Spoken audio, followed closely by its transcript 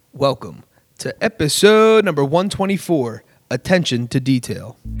Welcome to episode number 124, Attention to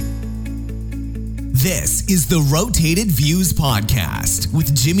Detail. This is the Rotated Views Podcast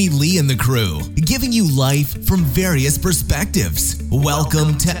with Jimmy Lee and the crew, giving you life from various perspectives.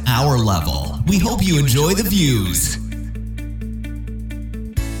 Welcome to our level. We hope you enjoy the views.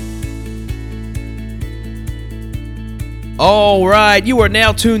 All right, you are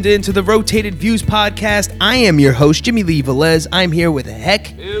now tuned in to the Rotated Views Podcast. I am your host, Jimmy Lee Velez. I'm here with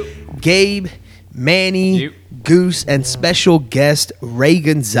Heck, Gabe, Manny, Goose, and special guest Ray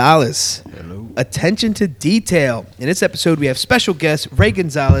Gonzalez. Hello. Attention to detail. In this episode, we have special guest Ray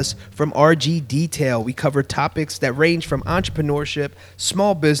Gonzalez from RG Detail. We cover topics that range from entrepreneurship,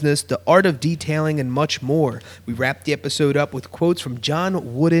 small business, the art of detailing, and much more. We wrap the episode up with quotes from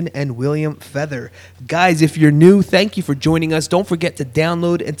John Wooden and William Feather. Guys, if you're new, thank you for joining us. Don't forget to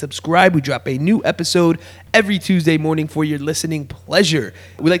download and subscribe. We drop a new episode every Tuesday morning for your listening pleasure.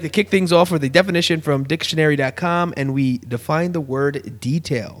 We like to kick things off with a definition from dictionary.com, and we define the word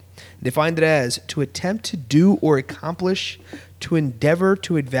detail. Defined it as to attempt to do or accomplish, to endeavor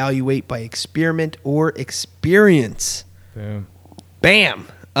to evaluate by experiment or experience. Bam.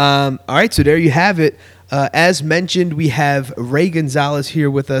 All right, so there you have it. As mentioned, we have Ray Gonzalez here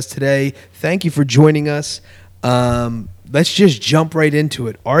with us today. Thank you for joining us. Let's just jump right into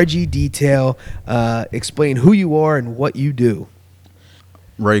it. RG Detail, explain who you are and what you do.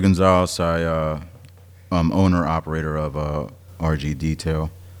 Ray Gonzalez, I'm owner-operator of RG Detail.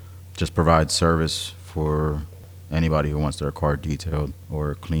 Just provide service for anybody who wants their car detailed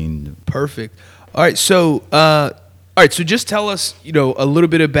or cleaned. Perfect. All right, so just tell us, a little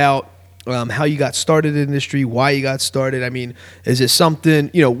bit about how you got started in the industry, why you got started. I mean, is it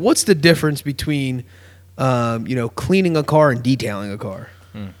something, what's the difference between, cleaning a car and detailing a car?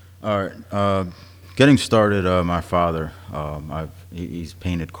 All right. Getting started, my father, he's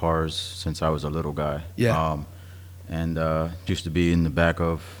painted cars since I was a little guy. Yeah. And used to be in the back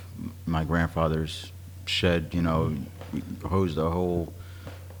of my grandfather's shed, we hosed the whole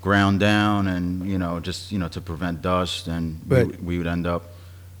ground down and, to prevent dust. And right. we would end up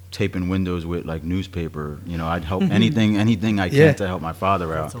taping windows with like newspaper. I'd help anything I can to help my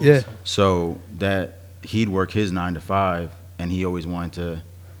father out. Awesome. Yeah. So that he'd work his 9 to 5 and he always wanted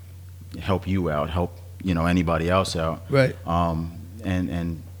to help you out, help, anybody else out. Right.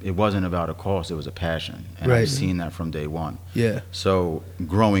 And it wasn't about a cost, it was a passion. And right. I've seen that from day one. Yeah. So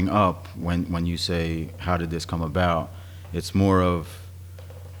growing up, when you say, how did this come about? It's more of,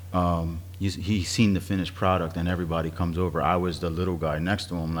 he's seen the finished product and everybody comes over. I was the little guy next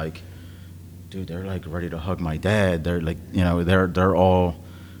to him, like, dude, they're like ready to hug my dad. They're like, they're all,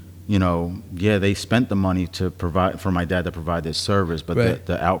 they spent the money to provide for my dad to provide this service, but right.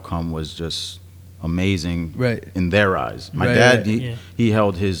 the outcome was just amazing right. in their eyes. My right, dad, right. He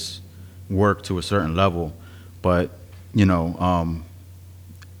held his work to a certain level, but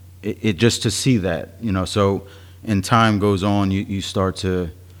it just to see that, so in time goes on, you start to,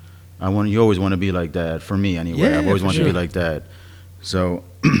 you always want to be like dad, for me anyway. Yeah, I've always wanted sure. to be like dad. So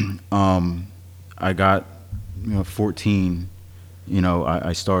I got 14,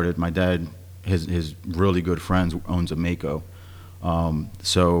 I started, my dad, his really good friends owns a Mako.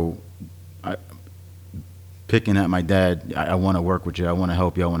 So picking at my dad, I want to work with you, I want to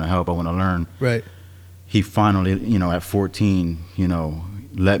help you, I want to learn. Right. He finally, at 14,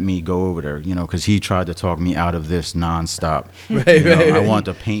 let me go over there, because he tried to talk me out of this nonstop. Right, right. I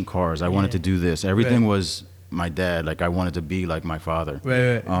wanted to paint cars, I wanted to do this. Everything right. was my dad, like I wanted to be like my father.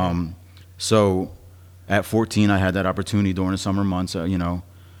 Right, right. So at 14, I had that opportunity during the summer months.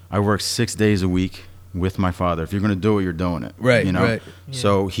 I worked 6 days a week with my father. If you're going to do it, you're doing it. Right, right. Yeah.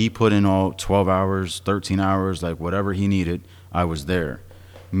 So he put in all 12 hours, 13 hours, like whatever he needed, I was there.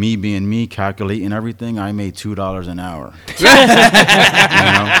 Me being me, calculating everything, I made $2 an hour.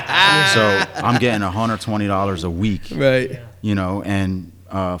 So I'm getting $120 a week. Right. And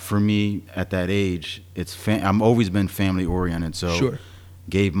for me at that age, I'm always been family oriented. So sure.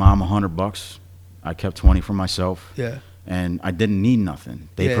 Gave mom $100. I kept 20 for myself. Yeah. And I didn't need nothing.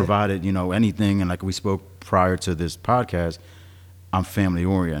 They yeah. provided, anything. And like we spoke prior to this podcast, I'm family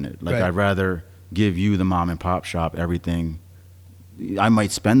oriented. Like right. I'd rather give you, the mom and pop shop, everything. I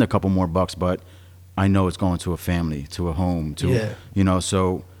might spend a couple more bucks, but I know it's going to a family, to a home, yeah.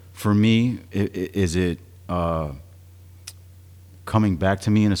 So for me, is it coming back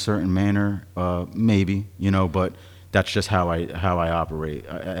to me in a certain manner? Maybe, but that's just how I operate.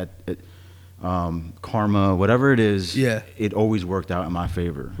 Karma, whatever it is, yeah. it always worked out in my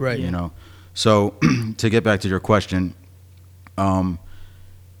favor. Right. So to get back to your question, I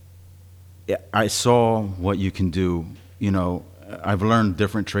saw what you can do, I've learned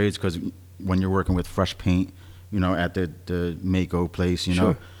different trades because when you're working with fresh paint, at the Mako place,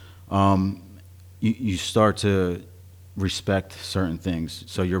 you start to respect certain things.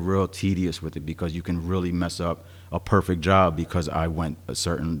 So you're real tedious with it because you can really mess up a perfect job because I went a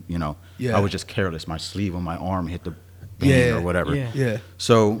certain, I was just careless. My sleeve on my arm hit the paint or whatever. Yeah.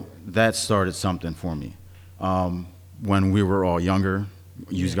 So that started something for me. When we were all younger,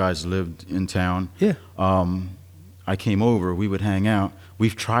 you guys lived in town. Yeah. I came over, we would hang out.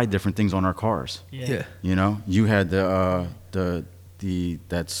 We've tried different things on our cars. Yeah. You had that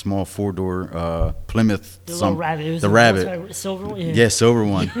small 4-door Plymouth, little rabbit. It was the a rabbit, Volkswagen silver one. yeah, silver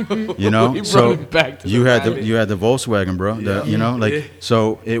one. So you had the Volkswagen, bro.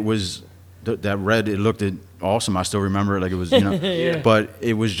 So it was that red. It looked awesome. I still remember it like it was, But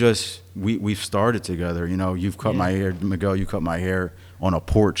it was just we've started together. You've cut my hair, Miguel. You cut my hair on a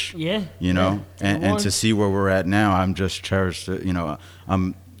porch. Yeah. And to see where we're at now, I'm just cherished.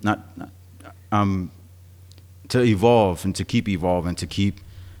 I'm to evolve and to keep evolving, to keep,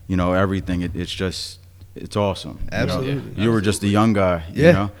 everything. It's awesome. Absolutely. You were just a young guy.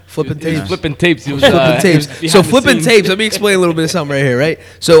 Flipping tapes. Flipping tapes. He was, Flipping tapes. behind So the flipping scenes. tapes. Let me explain a little bit of something right here, right?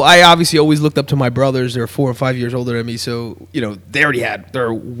 So I obviously always looked up to my brothers. They're 4 and 5 years older than me. So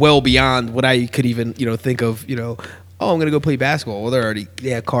they're well beyond what I could even think of. I'm gonna go play basketball. Well, they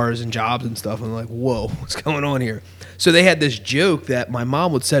had cars and jobs and stuff. And I'm like, whoa, what's going on here? So they had this joke that my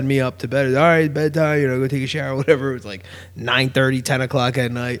mom would send me up to bed. All right, bedtime. Go take a shower, whatever. It was like 9:30, 10 o'clock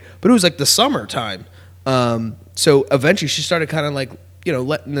at night. But it was like the summertime. So eventually she started kind of like,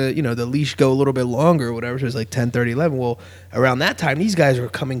 letting the leash go a little bit longer or whatever. So it was like 10:30, 11. Well, around that time, these guys were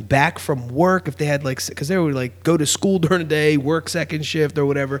coming back from work if they had because they would like go to school during the day, work second shift or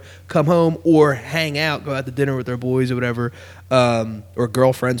whatever, come home or hang out, go out to dinner with their boys or whatever, or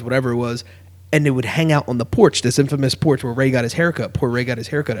girlfriends, whatever it was. And they would hang out on the porch, this infamous porch where Ray got his haircut. Poor Ray got his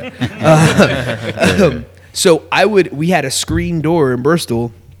haircut at. So we had a screen door in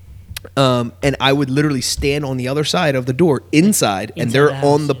Bristol. And I would literally stand on the other side of the door inside and they're the house,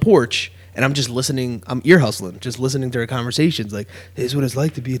 on the porch and I'm just listening. I'm ear hustling, just listening to their conversations. Like, this is what it's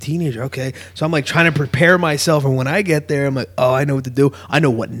like to be a teenager. Okay. So I'm like trying to prepare myself. And when I get there, I'm like, oh, I know what to do. I know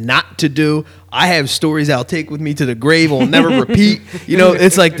what not to do. I have stories I'll take with me to the grave. I'll never repeat.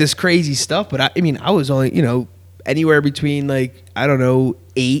 It's like this crazy stuff. But I was only, anywhere between 8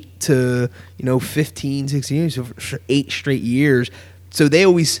 to, 15, 16 years. So for 8 straight years. So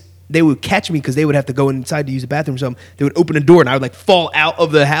they would catch me because they would have to go inside to use the bathroom. So they would open the door and I would fall out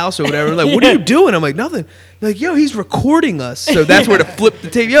of the house or whatever. Like, what are you doing? I'm like, nothing. They're like, yo, he's recording us. So that's where to flip the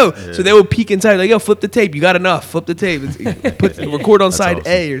tape. So they would peek inside like, yo, flip the tape. You got enough. Flip the tape. Record on side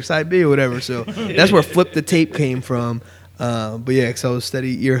awesome. A or side B or whatever. So that's where flip the tape came from. But yeah, because I was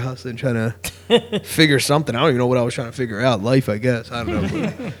steady ear hustling trying to figure something. I don't even know what I was trying to figure out. Life, I guess. I don't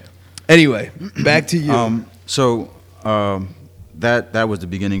know. But anyway, back to you. That was the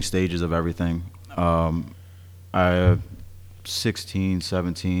beginning stages of everything. I 16,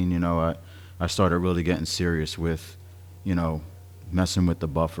 17, I started really getting serious with, messing with the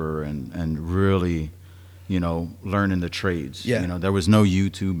buffer and really, learning the trades. Yeah. There was no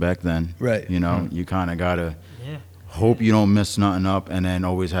YouTube back then. Right. You kind of got to hope you don't mess nothing up, and then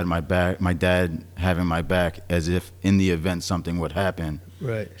always had my dad having my back as if in the event something would happen.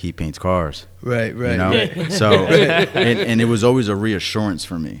 Right. He paints cars. Right. So and it was always a reassurance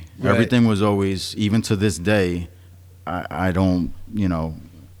for me. Right. Everything was always, even to this day, I don't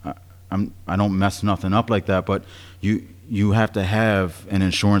I don't mess nothing up like that. But you have to have an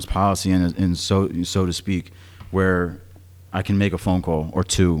insurance policy and so to speak, where I can make a phone call or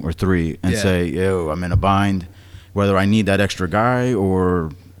 2 or 3 and say, yo, I'm in a bind, whether I need that extra guy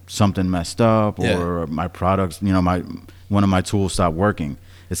or something messed up or my products, one of my tools stopped working.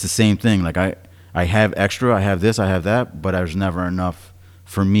 It's the same thing. Like I have extra, I have this, I have that, but there's never enough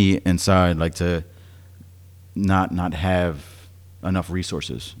for me inside, like to not have enough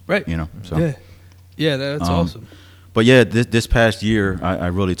resources. Right. So Yeah, that's awesome. But yeah, this past year, I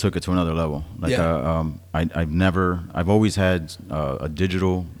really took it to another level. Like I've always had a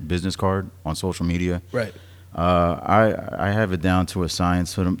digital business card on social media. Right. I have it down to a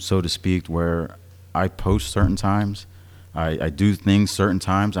science, so to speak, where I post certain times, I do things certain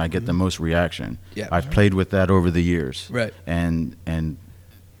times, I get the most reaction. Yeah. I've played with that over the years. Right. And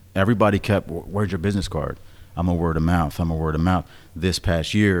everybody kept, where's your business card? I'm a word of mouth. This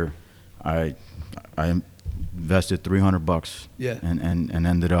past year, I invested $300. Yeah. And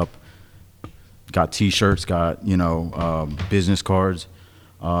ended up got T-shirts, got business cards,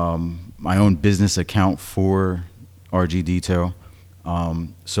 my own business account for RG Detail.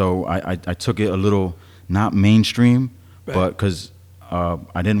 So I took it a little not mainstream, Right. but because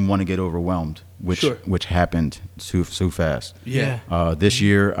I didn't want to get overwhelmed, Sure. which happened so fast. Yeah. This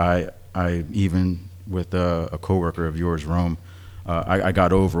year, I even with a coworker of yours, Rome, I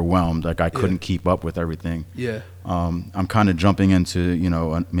got overwhelmed. Like I couldn't keep up with everything. Yeah. I'm kind of jumping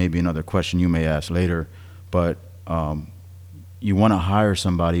into maybe another question you may ask later, but you want to hire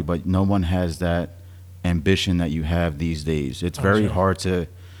somebody, but no one has that ambition that you have these days. It's very hard to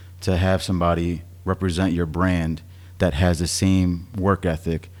have somebody represent your brand that has the same work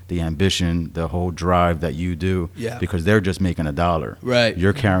ethic, the ambition, the whole drive that you do, because they're just making $1. Right.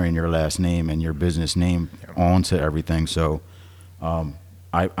 You're carrying your last name and your business name onto everything. So I've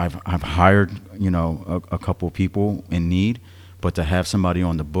hired, a couple people in need, but to have somebody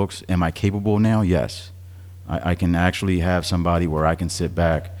on the books, am I capable now? Yes. I can actually have somebody where I can sit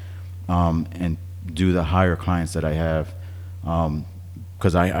back and do the higher clients that I have,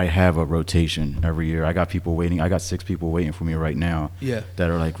 because I have a rotation every year. I got people waiting. I got 6 people waiting for me right now. Yeah.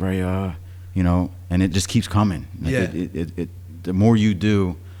 That are like, Ray, and it just keeps coming. Like it the more you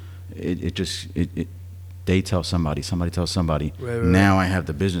do, they tell somebody tells somebody. Right. Now I have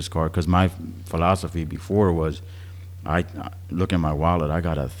the business card, because my philosophy before was, I look in my wallet, I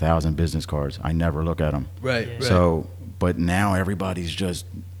got 1,000 business cards. I never look at them. Right. Yeah. Right. So, but now everybody's just,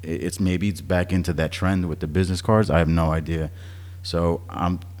 maybe it's back into that trend with the business cards. I have no idea. So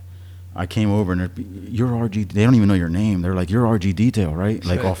I came over and you're RG. They don't even know your name. They're like, you're RG Detail, right?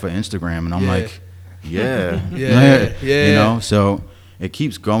 Like off of Instagram, and I'm like, yeah. Yeah. So it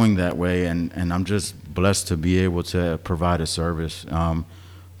keeps going that way, and I'm just blessed to be able to provide a service.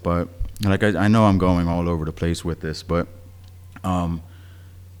 But like I know I'm going all over the place with this, but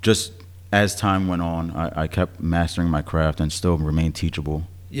just as time went on, I kept mastering my craft and still remained teachable.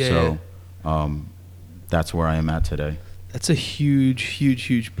 Yeah. So that's where I am at today. That's a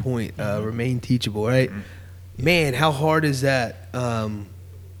huge point. Remain teachable, right? Man, how hard is that?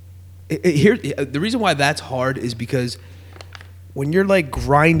 Here, the reason why that's hard is because when you're like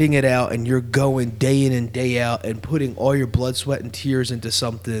grinding it out and you're going day in and day out and putting all your blood, sweat, and tears into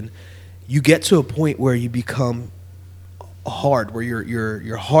something, you get to a point where you become hard, where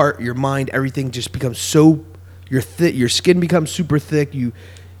your heart, your mind, everything just becomes so your skin becomes super thick.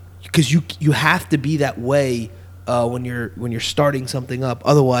 Because you have to be that way when you're starting something up.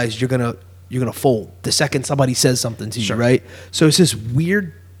 Otherwise, you're gonna fold the second somebody says something to you, right? So it's this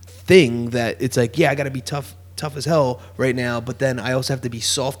weird thing that it's like, I got to be tough as hell right now, but then I also have to be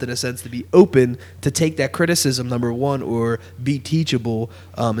soft in a sense to be open to take that criticism, number one, or be teachable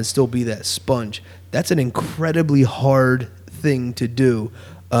and still be that sponge. That's an incredibly hard thing to do,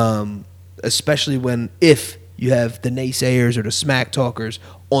 especially if you have the naysayers or the smack talkers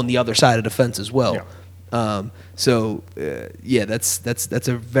on the other side of the fence as well. That's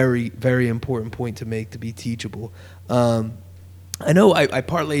a very, very important point to make, to be teachable. I know I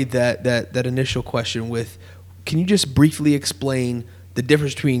parlayed that initial question with, can you just briefly explain the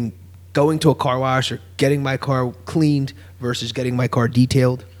difference between going to a car wash or getting my car cleaned versus getting my car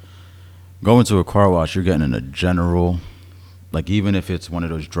detailed? Going to a car wash, you're getting in a general, like even if it's one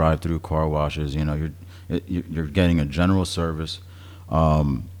of those drive-through car washes, you're getting a general service.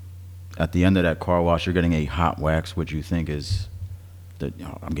 At the end of that car wash, you're getting a hot wax, which you think is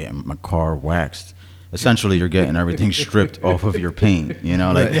I'm getting my car waxed. Essentially, you're getting everything stripped off of your paint,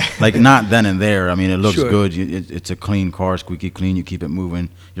 like not then and there. I mean, it looks good. It's a clean car, squeaky clean. You keep it moving.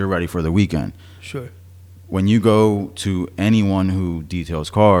 You're ready for the weekend. Sure. When you go to anyone who details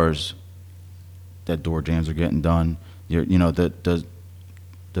cars, that door jams are getting done. The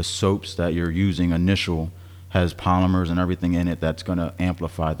soaps that you're using initial has polymers and everything in it that's going to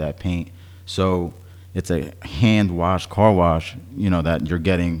amplify that paint. So it's a hand wash, car wash, that you're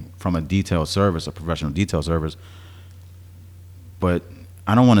getting from a detail service, a professional detail service. But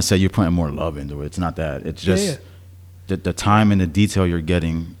I don't want to say you're putting more love into it. It's not that. It's just the time and the detail you're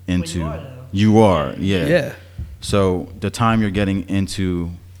getting into. Well, you are. Yeah. So the time you're getting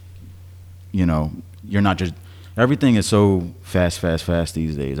into, you're not just, everything is so fast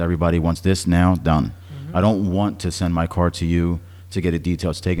these days. Everybody wants this now, done. I don't want to send my car to you to get a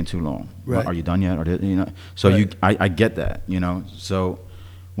detail. It's taking too long. Right. Are you done yet? So right. I get that, So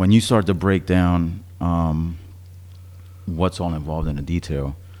when you start to break down what's all involved in a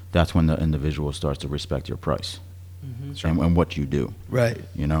detail, that's when the individual starts to respect your price and what you do. Right.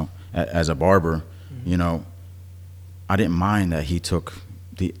 As a barber, I didn't mind that he took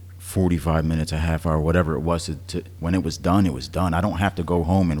the 45 minutes, a half hour, whatever it was, to when it was done, it was done. I don't have to go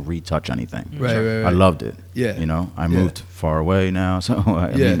home and retouch anything. Right. I loved it. Yeah. I moved far away now, so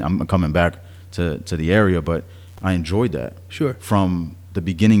I mean, I'm coming back to the area, but I enjoyed that. Sure. From the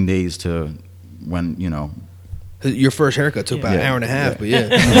beginning days to when, Your first haircut took about an hour and a half, but yeah.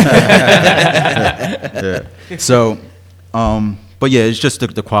 So, but yeah, it's just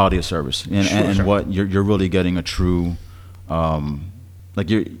the quality of service and what you're really getting a true,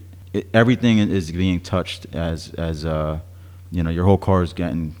 everything is being touched as your whole car is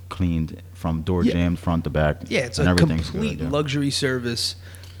getting cleaned from door jammed front to back. Yeah, it's and a everything's complete good, luxury service.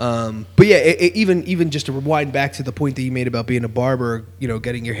 But yeah, even just to rewind back to the point that you made about being a barber,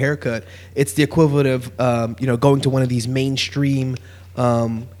 getting your hair cut, it's the equivalent of, going to one of these mainstream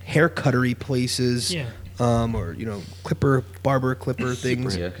hair cuttery places, or barber clipper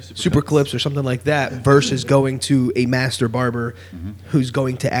things, super clips or something like that, versus going to a master barber who's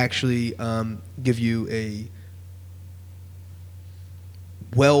going to actually give you a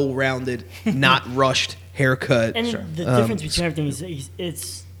well-rounded, not rushed haircut. And the difference between everything is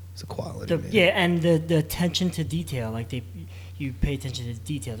it's a quality. And the attention to detail. Like you pay attention to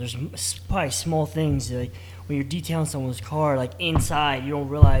detail. There's probably small things like when you're detailing someone's car, like inside, you don't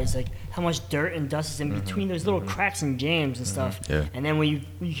realize like how much dirt and dust is in between those little cracks and jams and stuff. Yeah. And then when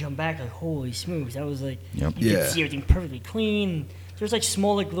you come back, like holy smooth, that was like you Yeah. could see everything perfectly clean. There's like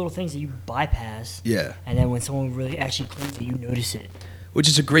small like little things that you bypass. Yeah. And then when someone really actually cleans it, you notice it. Which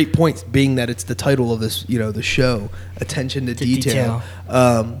is a great point, being that it's the title of this, the show, attention to detail.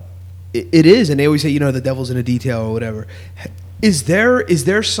 It is, and they always say, the devil's in a detail or whatever. Is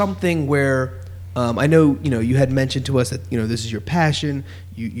there something where, I know, you had mentioned to us that, this is your passion.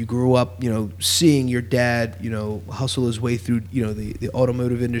 You grew up, seeing your dad, hustle his way through, the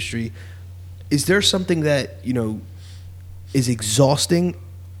automotive industry. Is there something that, is exhausting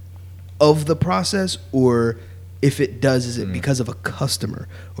of the process, or if it does, is it because of a customer,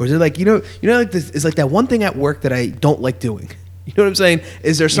 or is it like like this is like that one thing at work that I don't like doing? You know what I'm saying?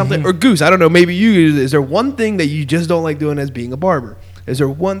 Is there something, or Goose? I don't know. Maybe you. Is there one thing that you just don't like doing as being a barber? Is there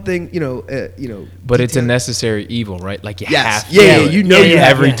one thing But it's a necessary evil, right? Like you have to. You have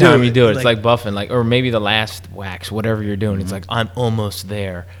every to do time you do it. It's Like, like buffing, or maybe the last wax, whatever you're doing. It's like I'm almost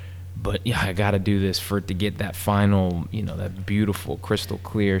there. But yeah, I got to do this for it to get that final, that beautiful crystal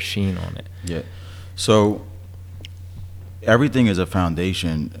clear sheen on it. Yeah. So everything is a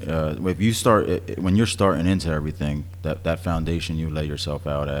foundation. If you when you're starting into everything, that foundation you lay yourself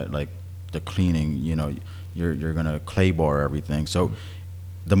out at, like the cleaning, you're gonna clay bar everything. So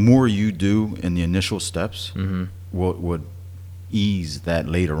the more you do in the initial steps would ease that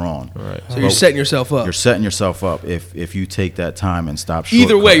later on. Right. So you're setting yourself up. You're setting yourself up if you take that time and stop.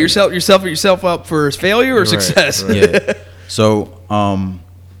 Either way, you're setting yourself up for failure or success. Right. Yeah. So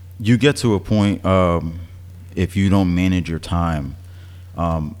you get to a point. If you don't manage your time,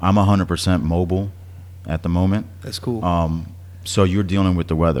 I'm 100% mobile at the moment. That's cool. So you're dealing with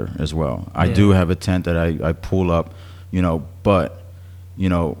the weather as well. I do have a tent that I pull up, but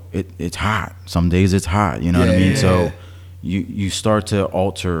it's hot. Some days it's hot. You know what I mean? Yeah. So you start to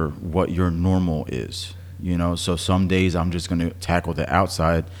alter what your normal is. So some days I'm just gonna tackle the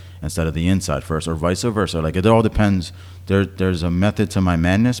outside instead of the inside first, or vice versa. Like it all depends. There's a method to my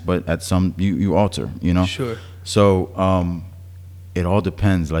madness, but at some you alter. Sure. So it all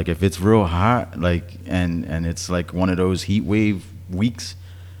depends. Like if it's real hot, like and it's like one of those heat wave weeks,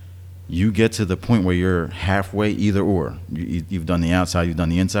 you get to the point where you're halfway either or. You've done the outside, you've done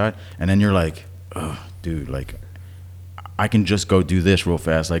the inside, and then you're like, oh, dude, like I can just go do this real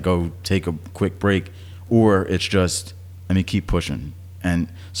fast, like go take a quick break, or it's just let me keep pushing. And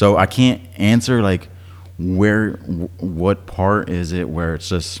so I can't answer like what part is it where it's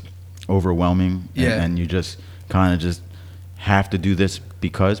just overwhelming and you just kind of just have to do this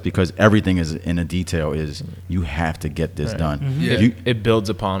because everything is in a detail is you have to get this done. It builds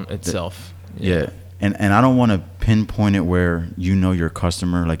upon itself. And I don't want to pinpoint it where your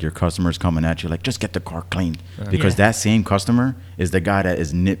customer, like your customer's coming at you like just get the car cleaned, because that same customer is the guy that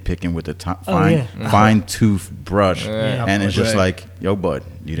is nitpicking with the fine tooth brush, and it's just like, yo bud,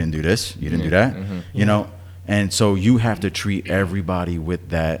 you didn't do this, you didn't do that, and so you have to treat everybody with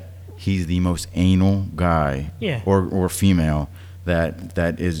that. He's the most anal guy or female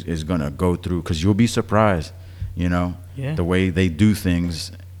that is gonna go through, because you'll be surprised, the way they do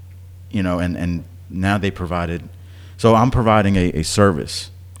things, and now they provided. So I'm providing a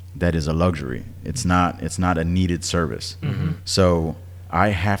service that is a luxury. It's not a needed service. So I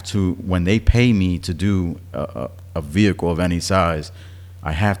have to, when they pay me to do a vehicle of any size,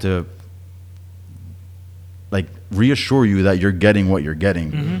 I have to like reassure you that you're getting what you're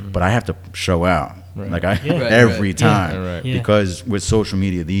getting, but I have to show out every time, because with social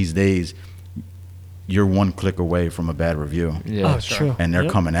media these days, you're one click away from a bad review. True. And they're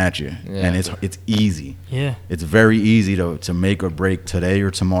coming at you, and it's easy. Yeah, it's very easy to make or break today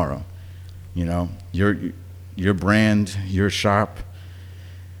or tomorrow. your brand, your shop.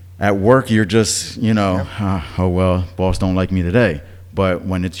 At work, you're just, oh well, boss don't like me today. But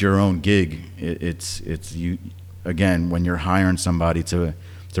when it's your own gig, it's you. Again, when you're hiring somebody to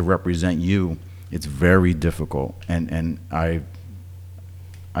represent you, it's very difficult. And I'm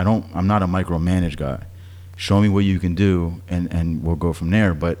not a micromanage guy. Show me what you can do, and we'll go from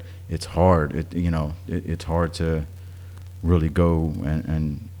there. But it's hard. It's hard to really go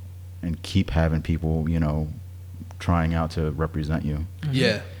and keep having people, trying out to represent you.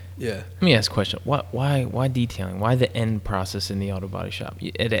 Yeah. Let me ask a question. Why detailing? Why the end process in the auto body shop?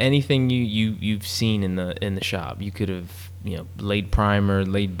 At anything you've seen in the shop, you could have laid primer,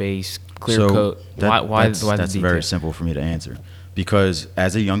 laid base, clear coat. Why that's the detail? very simple for me to answer, because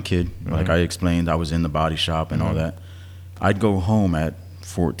as a young kid, like I explained, I was in the body shop and all that. I'd go home at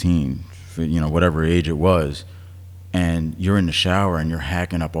 14, whatever age it was, and you're in the shower and you're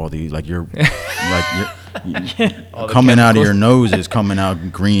hacking up all these, like you're coming out of your nose is coming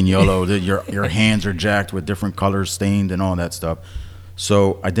out green, yellow. Your hands are jacked with different colors, stained, and all that stuff.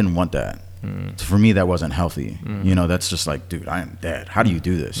 So I didn't want that. For me, that wasn't healthy. That's just like, dude, I am dead. How do you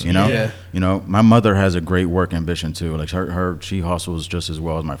do this? Yeah. My mother has a great work ambition too. Like she hustles just as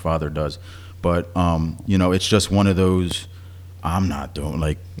well as my father does. But it's just one of those. I'm not doing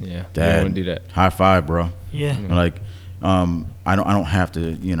like, Yeah, Dad, you don't wanna do that. High five, bro. Yeah. Like, I don't have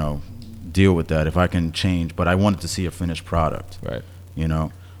to, deal with that if I can change. But I wanted to see a finished product. Right.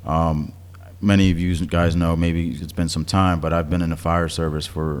 Many of you guys know, maybe it's been some time, but I've been in the fire service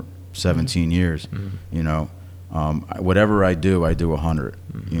for 17 years. Whatever I do 100.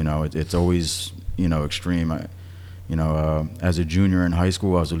 It's always extreme. As a junior in high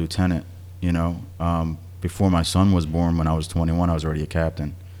school, I was a lieutenant. Before my son was born, when I was 21, I was already a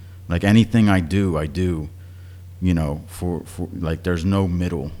captain. Like anything I do, for like there's no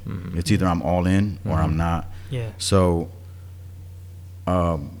middle. It's either I'm all in or I'm not. Yeah. So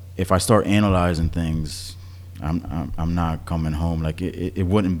if I start analyzing things, I'm not coming home. Like it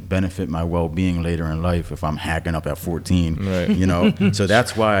wouldn't benefit my well-being later in life if I'm hacking up at 14. Right. So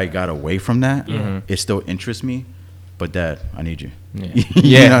that's why I got away from that. It still interests me, but Dad, I need you.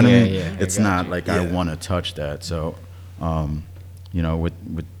 You know what I mean? Yeah. It's not like I want to touch that. So,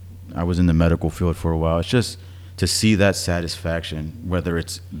 with I was in the medical field for a while. It's just to see that satisfaction, whether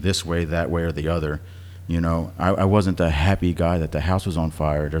it's this way, that way, or the other. I wasn't the happy guy that the house was on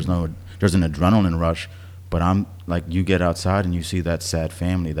fire. There's an adrenaline rush, but I'm like, you get outside and you see that sad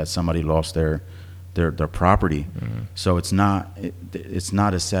family that somebody lost their property. So it's not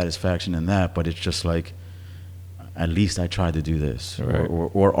a satisfaction in that, but it's just like, at least I tried to do this, Right.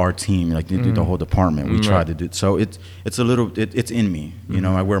 or our team, like the whole department, we tried to do. So it's in me,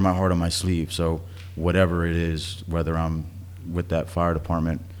 I wear my heart on my sleeve. So whatever it is, whether I'm with that fire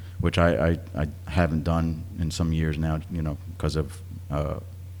department, which I haven't done in some years now, because of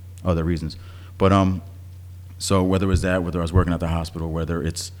other reasons, but so whether it was that, whether I was working at the hospital, whether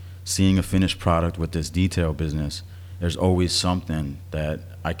it's seeing a finished product with this detail business, there's always something that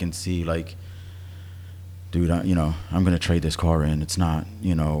I can see, like, dude, I'm gonna trade this car in. It's not,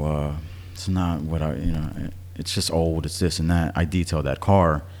 it's not what it's just old. It's this and that. I detailed that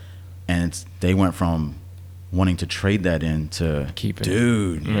car, and they went from wanting to trade that in to Keep it.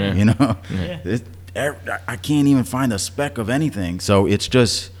 dude, Yeah. I can't even find a speck of anything. So it's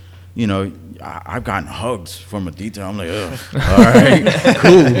just, I've gotten hugs from a detail. I'm like, ugh, all right,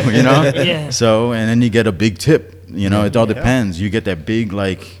 cool, Yeah. So, and then you get a big tip. It all depends. You get that big,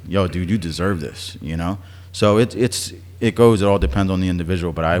 like, yo, dude, you deserve this. So it all depends on the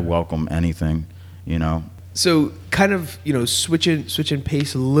individual. But I welcome anything. So kind of, switching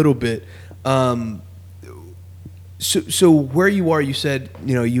pace a little bit. So where you are, you said,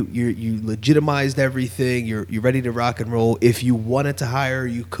 you legitimized everything. You're ready to rock and roll. If you wanted to hire,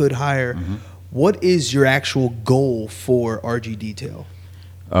 you could hire. What is your actual goal for RG Detail?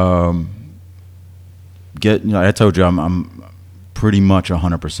 I told you I'm pretty much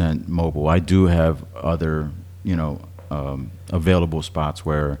 100% mobile. I do have other, available spots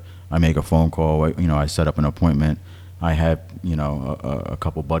where I make a phone call. I set up an appointment. I have, a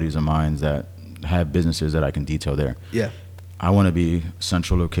couple buddies of mine that have businesses that I can detail there. Yeah. I want to be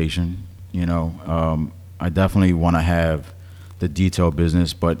central location. I definitely want to have the detail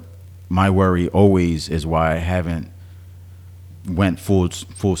business, but my worry always is why I haven't went full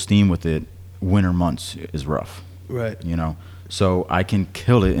steam with it. Winter months is rough. Right. So I can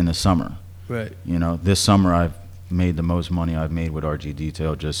kill it in the summer. Right. This summer I've made the most money I've made with RG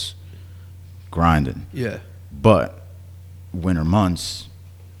Detail, just grinding. Yeah. But winter months,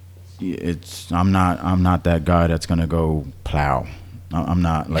 I'm not that guy that's gonna go plow. I'm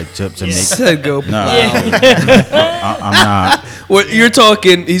not like to make. Said go. No, I'm not. What you're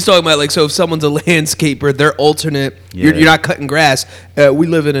talking? He's talking about like, so if someone's a landscaper, they're alternate. Yeah. You're not cutting grass. We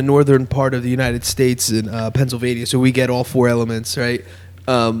live in a northern part of the United States in Pennsylvania, so we get all four elements, right?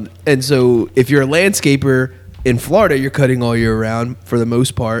 And so if you're a landscaper in Florida, you're cutting all year round for the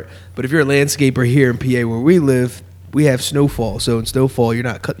most part. But if you're a landscaper here in PA where we live, we have snowfall. So in snowfall, you're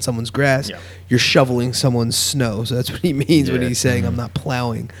not cutting someone's grass. Yeah. You're shoveling someone's snow. So that's what he means when Yeah. he's saying I'm not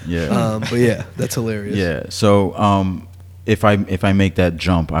plowing. Yeah. But yeah, that's hilarious. Yeah. So if I make that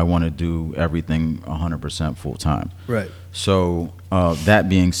jump, I want to do everything 100% full time. Right. So that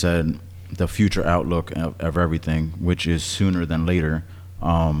being said, the future outlook of everything, which is sooner than later,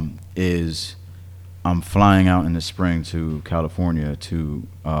 is I'm flying out in the spring to California to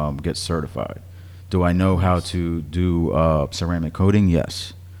get certified. Do I know how to do ceramic coating?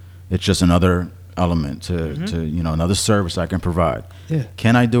 Yes. It's just another element to another service I can provide. Yeah.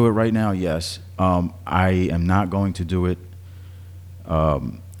 Can I do it right now? Yes. I am not going to do it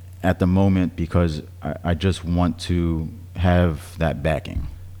at the moment because I just want to have that backing,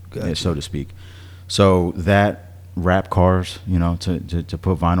 Gotcha. so to speak. So that wrap cars, to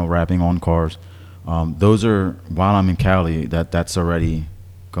put vinyl wrapping on cars, those are, while I'm in Cali, that's already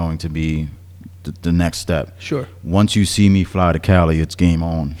going to be the next step. Sure. Once you see me fly to Cali, it's game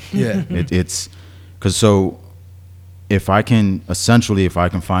on. Yeah. It's because so if I can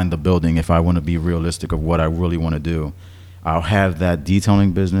find the building, if I want to be realistic of what I really want to do, I'll have that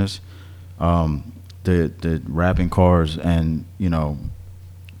detailing business, the wrapping cars, and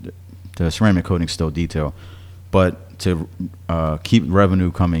the ceramic coating still detail, but to keep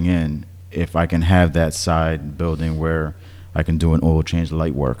revenue coming in, if I can have that side building where I can do an oil change,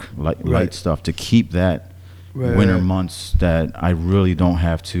 light work, light stuff to keep that winter months that I really don't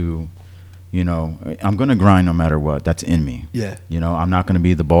have to, I'm going to grind no matter what. That's in me. Yeah. I'm not going to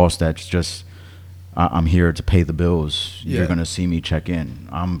be the boss that's just, I'm here to pay the bills. Yeah. You're going to see me check in.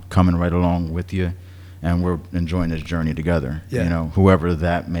 I'm coming right along with you, and we're enjoying this journey together. Yeah. Whoever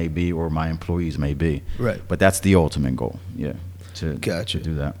that may be or my employees may be. Right. But that's the ultimate goal. Yeah. To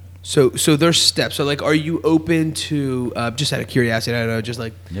do that. So there's steps. So like, are you open to just out of curiosity? I don't know, just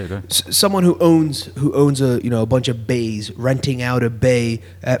like Yeah, go ahead. someone who owns a bunch of bays, renting out a bay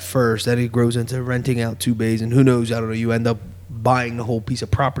at first, then it grows into renting out 2 bays, and who knows? I don't know. You end up buying the whole piece of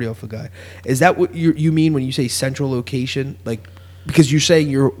property off a guy. Is that what you mean when you say central location? Like, because you're saying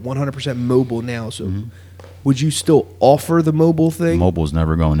you're 100% mobile now, so would you still offer the mobile thing? Mobile's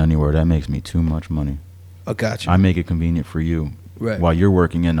never going anywhere. That makes me too much money. Oh, gotcha. I make it convenient for you. Right. While you're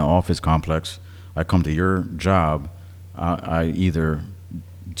working in the office complex, I come to your job. I either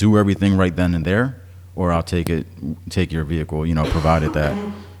do everything right then and there, or I'll take your vehicle. Provided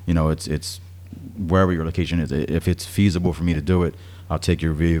that, it's wherever your location is. If it's feasible for me to do it, I'll take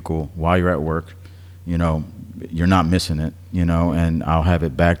your vehicle while you're at work. You're not missing it. And I'll have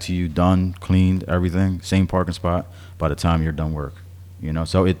it back to you, done, cleaned, everything, same parking spot by the time you're done work.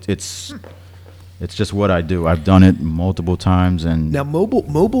 So it's just what I do. I've done it multiple times, and Now,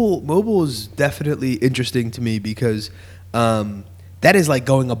 mobile is definitely interesting to me because that is like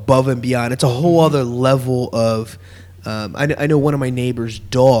going above and beyond. It's a whole other level of. I know one of my neighbor's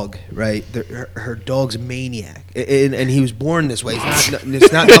dog, right? Her dog's a maniac, and he was born this way. It's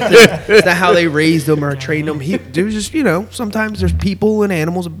not nothing. It's not how they raised him or trained him. There's just sometimes there's people and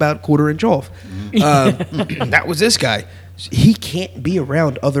animals about a quarter-inch off. That was this guy. He can't be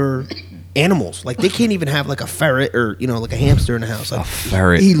around other animals. Like, they can't even have like a ferret or like a hamster in the house. Like, A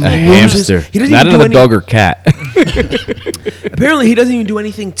ferret, he a loses- hamster. He doesn't Not even do another dog or cat. Apparently, he doesn't even do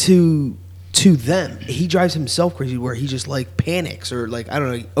anything to them. He drives himself crazy, where he just like panics or like, I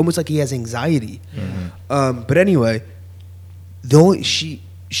don't know, almost like he has anxiety. But anyway, she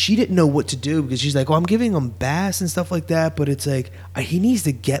didn't know what to do because she's like, "Oh, I'm giving him baths and stuff like that," but it's like he needs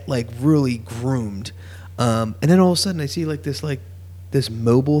to get like really groomed. And then all of a sudden, I see like this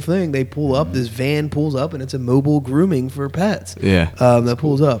mobile thing. They pull up, this van pulls up, and it's a mobile grooming for pets. Yeah. That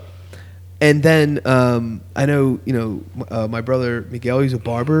pulls up. And then I know, my brother Miguel, he's a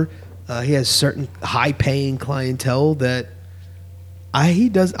barber. He has certain high-paying clientele that he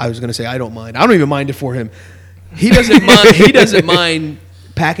does. I was going to say I don't mind. I don't even mind it for him. He doesn't mind. He doesn't mind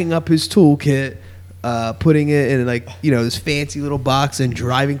packing up his toolkit, putting it in this fancy little box, and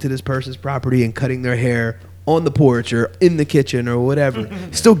driving to this person's property and cutting their hair on the porch or in the kitchen or whatever.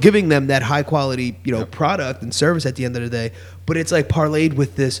 Still giving them that high-quality product and service at the end of the day. But it's like parlayed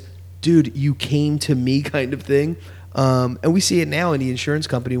with this, dude, you came to me kind of thing. And we see it now in the insurance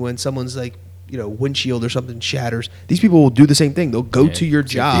company when someone's like, windshield or something shatters, these people will do the same thing. They'll go to your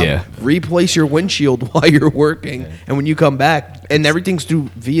job, Yeah. replace your windshield while you're working, and when you come back, and everything's through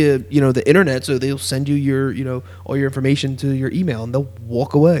via the internet, so they'll send you your all your information to your email, and they'll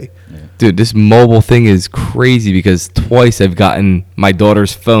walk away. Dude, this mobile thing is crazy because twice I've gotten my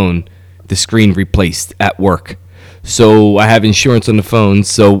daughter's phone, the screen replaced at work. So I have insurance on the phone.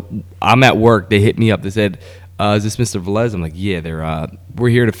 So I'm at work. They hit me up. They said, "Is this Mr. Velez?" I'm like, "Yeah, we're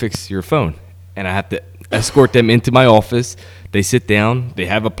here to fix your phone." And I have to escort them into my office. They sit down. They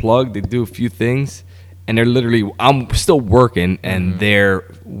have a plug. They do a few things, and I'm still working, and they're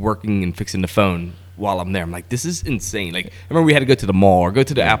working and fixing the phone while I'm there. I'm like, this is insane. Like, I remember we had to go to the mall or go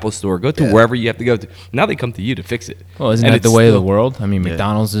to the Apple store, go to wherever you have to go to. Now they come to you to fix it. Well, isn't And that the it's way of the still- world? I mean,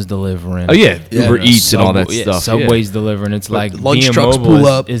 McDonald's is delivering. Oh, yeah. Uber Eats and all that stuff. Subway's delivering. It's like lunch being trucks mobile pull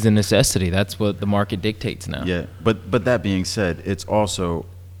up. is a necessity. That's what the market dictates now. Yeah, but that being said, it's also,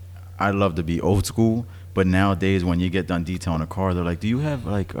 I love to be old school, but nowadays when you get done detailing a car, they're like, "Do you have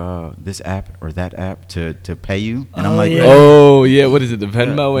like this app or that app to pay you?" And I'm like, yeah. Oh, yeah. What is it? The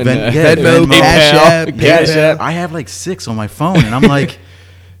Venmo and Venmo, Cash App, Cash PayPal. App. I have like 6 on my phone, and I'm like,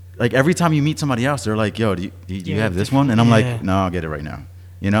 like every time you meet somebody else, they're like, "Yo, do you have this one?" And I'm Yeah. like, "No, I'll get it right now."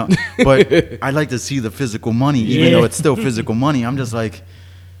 But I like to see the physical money, even though it's still physical money. I'm just like,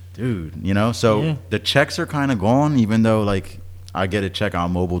 dude, So Yeah. the checks are kind of gone, even though like I get a check, I'll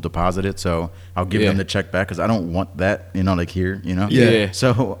mobile deposit it, so I'll give them the check back because I don't want that, like here, Yeah.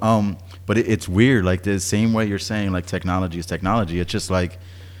 So, but it's weird, like the same way you're saying, like technology is technology. It's just like,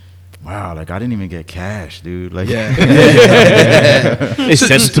 wow, like I didn't even get cash, dude. Like, They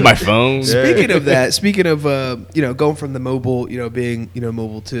sent it to my phone. Speaking of that, going from the mobile, being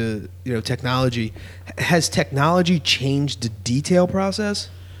mobile to technology, has technology changed the detail process?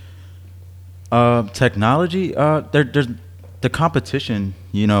 Technology, there's the competition.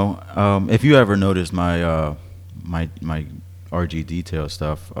 If you ever noticed my my RG detail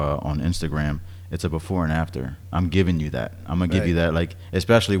stuff on Instagram, it's a before and after. I'm giving you that. I'm gonna give you that, like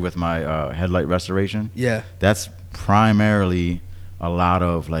especially with my headlight restoration. Yeah. That's primarily a lot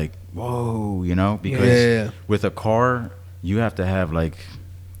of like, whoa, because Yeah. with a car, you have to have like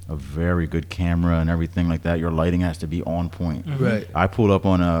a very good camera and everything like that. Your lighting has to be on point. Right. I pulled up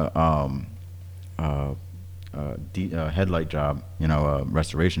on a headlight job, a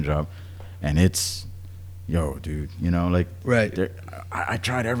restoration job, and it's, yo, dude, Right. I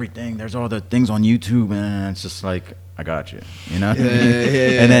tried everything. There's all the things on YouTube, and it's just like, I got you, Yeah.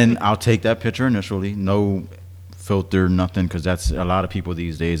 And then I'll take that picture initially, no filter, nothing, because that's a lot of people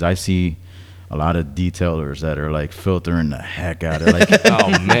these days. I see a lot of detailers that are like filtering the heck out of it. Like, Oh,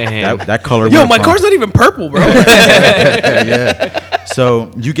 man. that color. Yo, went my from- car's not even purple, bro. yeah.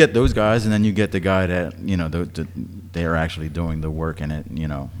 So you get those guys, and then you get the guy that they're actually doing the work in it.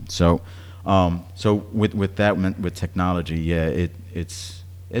 So with that, with technology, yeah,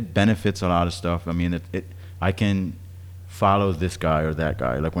 it benefits a lot of stuff. I mean, I can follow this guy or that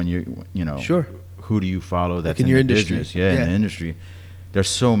guy. Like when Sure. who do you follow that's in in your the industry. business? Yeah, in the industry. There's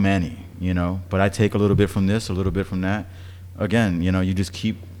so many, but I take a little bit from this, a little bit from that. Again, you just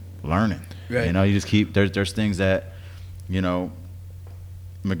keep learning. Right. You just keep, there's things that,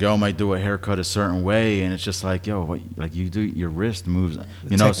 Miguel might do a haircut a certain way, and it's just like, yo, what, like you do, your wrist moves,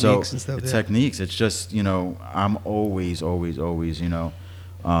 The so techniques and stuff, the yeah. techniques. It's just, I'm always,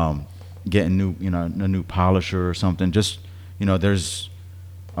 getting new, a new polisher or something. Just, there's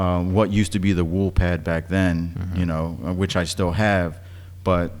what used to be the wool pad back then, which I still have,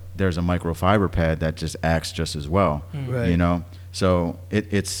 but there's a microfiber pad that just acts just as well, Right. So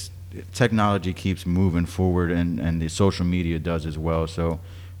it's technology keeps moving forward, and the social media does as well. So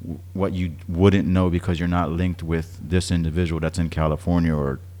what you wouldn't know because you're not linked with this individual that's in California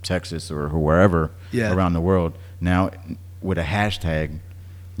or Texas or wherever around the world, now with a hashtag,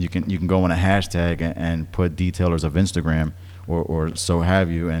 you can go on a hashtag and put detailers of Instagram or so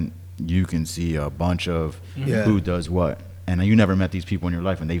have you, and you can see a bunch of who does what. And you never met these people in your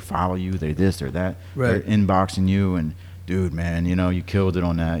life, and they follow you, they're this or that, Right. they're inboxing you, and dude, man, you killed it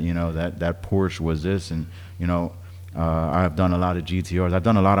on that. That Porsche was this, and I've done a lot of GTRs. I've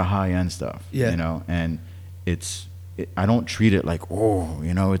done a lot of high end stuff. Yeah. And I don't treat it like,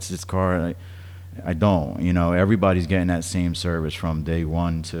 it's this car. I don't. Everybody's getting that same service from day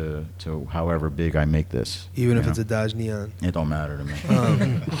one to however big I make this. Even if it's a Dodge Neon. It don't matter to me.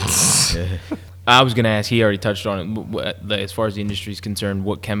 Yeah. I was going to ask, he already touched on it, as far as the industry is concerned,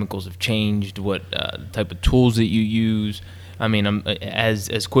 what chemicals have changed, what type of tools that you use. I mean,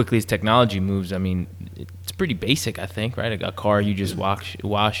 as quickly as technology moves, I mean, it's pretty basic, I think, right? A car you just wash,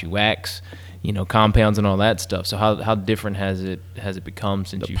 you wax, compounds and all that stuff. So how different has it become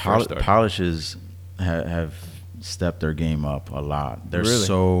since you first started? Polishes have stepped their game up a lot. There's Really?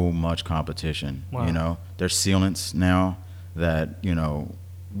 so much competition. Wow. There's sealants now that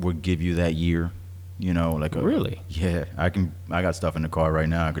would give you that year. Really? Yeah, I got stuff in the car right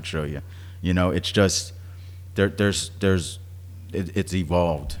now I could show you. It's just it's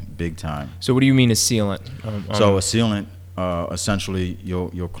evolved big time. So what do you mean a sealant? So a sealant, essentially,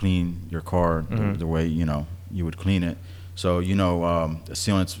 you'll clean your car the way you would clean it. So a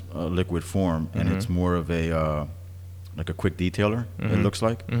sealant's a liquid form, and it's more of a like a quick detailer. It looks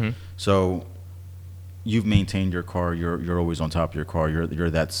like. So you've maintained your car. You're always on top of your car. You're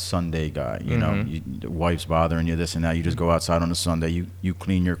that Sunday guy. The wife's bothering you, this and that. You just go outside on a Sunday. You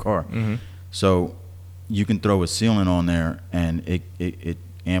clean your car. So you can throw a sealant on there, and it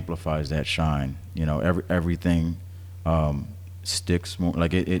amplifies that shine. Everything sticks more.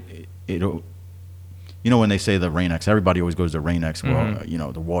 Like it'll. When they say the Rain-X, everybody always goes to Rain-X. Well,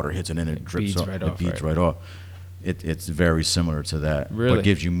 the water hits it and it drips off. Right it off, beats right. right off. It's very similar to that. Really? But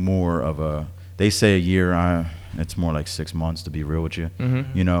gives you more of a. They say a year. It's more like 6 months, to be real with you.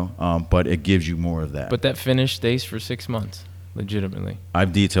 But it gives you more of that. But that finish stays for 6 months, legitimately.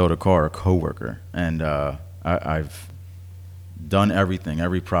 I've detailed a car, a coworker, and I've done everything,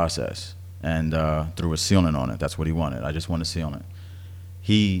 every process, and threw a sealant on it. That's what he wanted. I just want a sealant.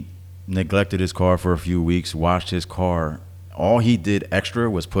 He neglected his car for a few weeks, washed his car. All he did extra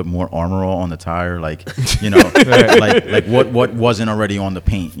was put more Armor All on the tire, like like what wasn't already on the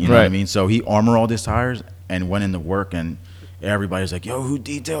paint. You know what I mean? So he Armor All'd his tires and went into work, and everybody's like, "Yo, who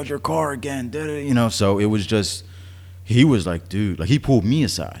detailed your car again?" So it was just, he was like, "Dude," like he pulled me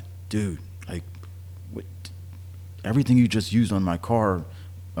aside, "Dude, like, everything you just used on my car,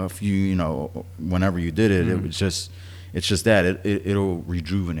 whenever you did it, it was just." It's just that it'll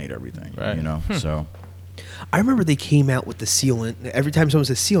rejuvenate everything, Right. So I remember they came out with the sealant. Every time someone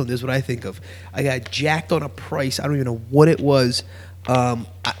says sealant, this is what I think of. I got jacked on a price. I don't even know what it was.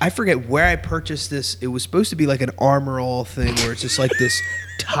 I forget where I purchased this. It was supposed to be like an Armor All thing where it's just like this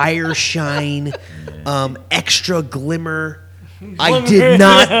tire shine, extra glimmer. I did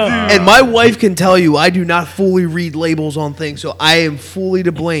not, and my wife can tell you, I do not fully read labels on things, so I am fully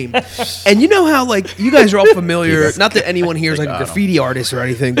to blame. And you know how, like, you guys are all familiar, not that anyone here is like a graffiti artist or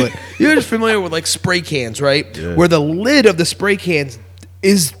anything, but you're just familiar with, like, spray cans, right? Yeah. Where the lid of the spray cans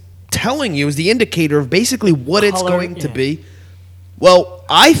is telling you, is the indicator of basically what it's Color, going to yeah. be. Well,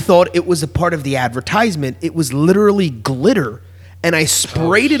 I thought it was a part of the advertisement. It was literally glitter. And I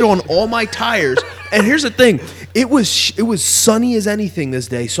sprayed it on all my tires. And here's the thing. It was sunny as anything this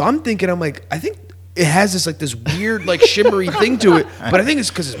day. So I'm thinking, I think it has this weird shimmery thing to it. But I think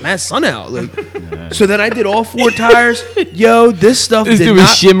it's because it's mad sun out. So then I did all 4 tires. Yo, this stuff This did dude was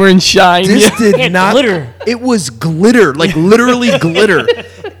not shimmer and shine. This yeah. did Yeah, not. glitter. It was glitter, literally glitter,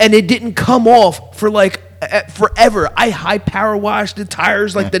 and it didn't come off for forever. I high power washed the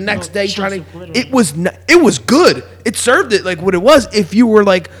tires the next day chunks trying of glitter. to. It was good. It served it what it was. If you were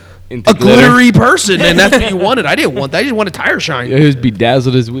Into a glitter. glittery person and that's what you wanted, I didn't want that. I just wanted tire shine. Yeah, he was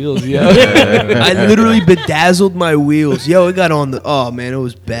bedazzled his wheels. Yeah. I literally bedazzled my wheels. Yo, it got on the. Oh man, it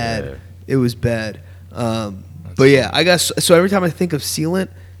was bad. Yeah. It was bad. But yeah, I got so every time I think of sealant,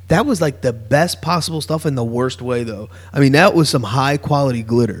 that was the best possible stuff in the worst way though. I mean, that was some high quality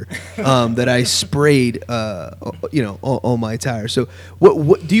glitter that I sprayed, on my tires. So,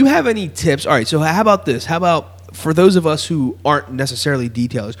 what do you have any tips? All right, so how about this? How about for those of us who aren't necessarily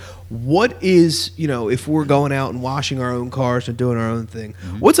detailers, what is, if we're going out and washing our own cars and doing our own thing,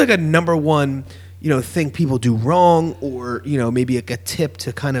 what's a number one, thing people do wrong, or, maybe a tip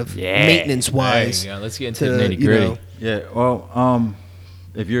to kind of maintenance wise? There you go. Let's get into the nitty gritty. yeah, well,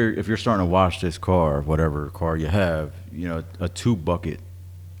 if you're starting to wash this car, whatever car you have, a 2-bucket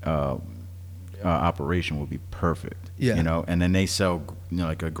operation would be perfect. Yeah. And then they sell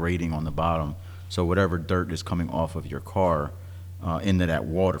like a grating on the bottom. So whatever dirt is coming off of your car into that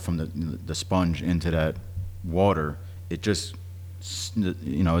water, from the sponge into that water, it just,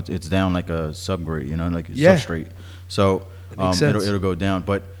 it's down like a subgrade, like a Yeah. substrate. So makes sense. it'll go down.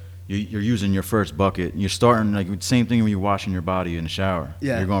 But you're using your first bucket. You're starting same thing when you're washing your body in the shower.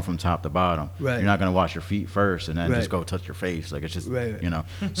 Yeah. You're going from top to bottom. Right. You're not going to wash your feet first and then Right. just go touch your face. It's just, Right.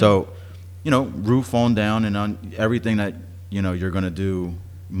 So, roof on down, and on everything that, you're going to do,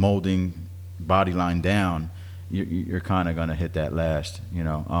 molding, body line down, you're kind of going to hit that last,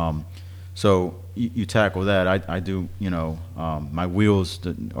 So you tackle that. I do, my wheels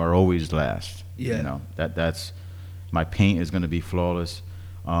are always last. Yeah. That's, my paint is going to be flawless.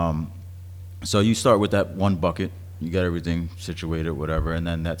 So you start with that one bucket. You got everything situated, whatever, and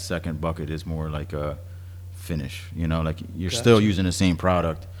then that second bucket is more like a finish. You know, like you're still Gotcha. using the same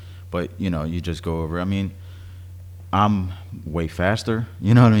product, but you know, you just go over. I mean, I'm way faster.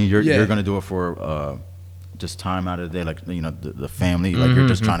 You know what I mean? Yeah. You're gonna do it for just time out of the day, like you know, the family, like you're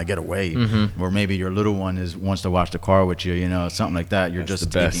just trying to get away, or maybe your little one wants to watch the car with you. You know, something like that. You're That's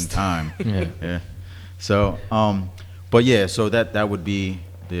just the taking best. time. Yeah. So, but yeah, so that would be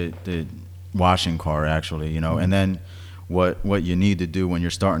the washing car actually, you know, and then what you need to do when you're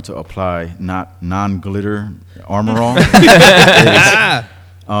starting to apply non-glitter Armor All is,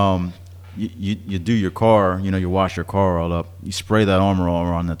 you do your car, you know, you wash your car all up, you spray that Armor All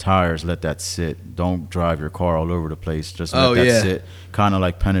on the tires, let that sit. Don't drive your car all over the place. Just let that sit, kind of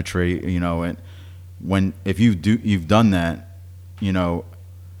like penetrate, you know. And if you've done that, you know,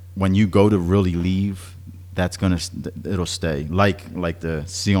 when you go to really leave, that's it'll stay like the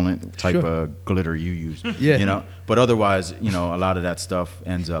sealant type of glitter you use. Yeah. You know, but otherwise, you know, a lot of that stuff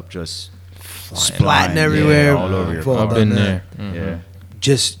ends up just Splatting flying, everywhere. all over your We've all car. I've done been that. there. Yeah.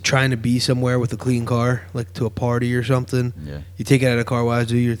 Just trying to be somewhere with a clean car, like to a party or something. Yeah. You take it out of the car while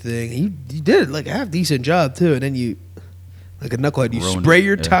do your thing. You did like a half decent job too, and then you, like a knucklehead, you Ruined spray it,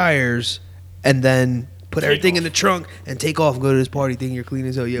 your yeah. tires, and then put Take everything in off. the trunk and take off and go to this party thing. You're clean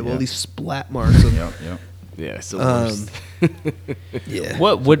as hell. You have all Yeah. these splat marks. On, Yep. Yeah, it's the Um, worst. yeah.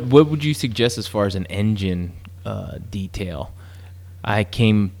 What would you suggest as far as an engine detail?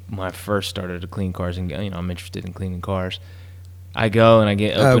 When I first started to clean cars, and you know, I'm interested in cleaning cars. I go and I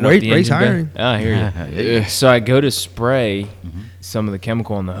open up the Ray's engine bay. hiring. Oh, I hear you. So I go to spray some of the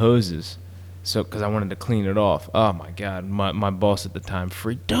chemical on the hoses, so because I wanted to clean it off. Oh my God, my boss at the time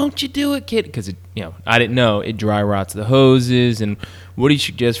freaked. Don't you do it, kid? Because I didn't know it dry rots the hoses. And what do you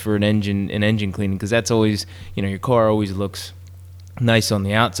suggest for an engine cleaning? Because that's always, you know, your car always looks nice on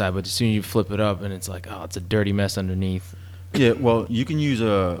the outside, but as soon as you flip it up and it's like, oh, it's a dirty mess underneath. Yeah. Well, you can use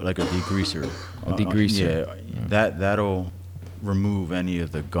a degreaser. A degreaser. That'll remove any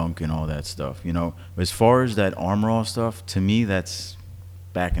of the gunk and all that stuff. You know, as far as that Armor All stuff, to me, that's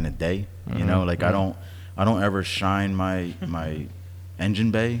back in the day. You know, like I don't ever shine my engine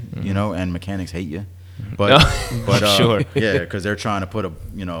bay. You know, and mechanics hate you. But Sure. yeah, because they're trying to put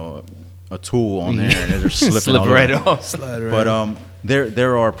a tool on there and they're slipping Slip all right over. off. Slide around. But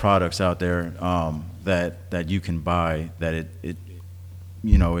there are products out there that you can buy that it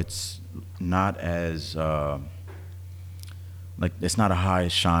you know, it's not as like it's not a high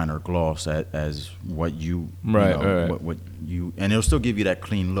shine or gloss as what you Right, you know, right. what you, and it'll still give you that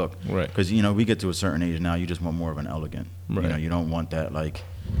clean look, Right. because you know, we get to a certain age now, you just want more of an elegant, you Right. know, you don't want that like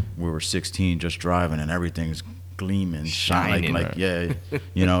we were 16 just driving and everything's gleaming, shining, Shining, like right. yeah,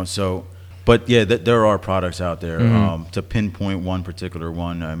 you know. So, but yeah, there are products out there. Mm-hmm. To pinpoint one particular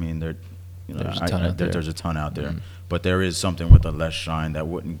one, I mean, you know, There's a ton out there. there's a ton out there. Mhm. But there is something with a less shine that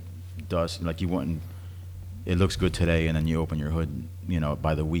wouldn't dust, like you wouldn't. It looks good today, and then you open your hood, you know,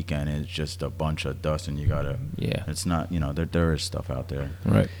 by the weekend, and it's just a bunch of dust, and you gotta. Yeah. It's not, you know, there is stuff out there.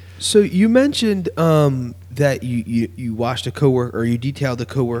 Right. So you mentioned that you washed a coworker, or you detailed a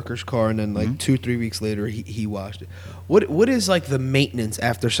coworker's car, and then like Mm-hmm. 2-3 weeks later he washed it. What is like the maintenance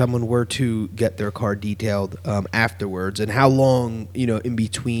after someone were to get their car detailed afterwards, and how long, you know, in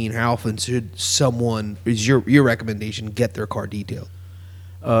between? How often should someone, is your recommendation, get their car detailed?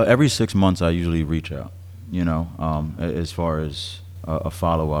 Every 6 months, I usually reach out. You know, as far as a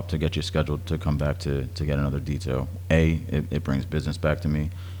follow up to get you scheduled to come back to get another detail. A, it brings business back to me.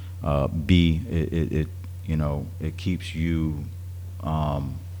 B, it you know, it keeps you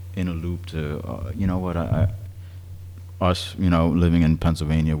in a loop to you know what, us, you know, living in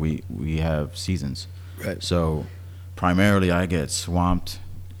Pennsylvania, we have seasons. Right. So primarily I get swamped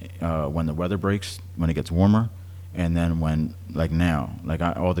when the weather breaks, when it gets warmer, and then when, like now, like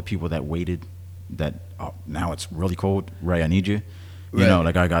all the people that waited, that now it's really cold, Ray, I need you. You know, Right.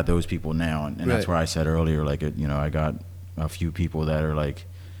 like I got those people now, and that's Right. where I said earlier, like you know, I got a few people that are like,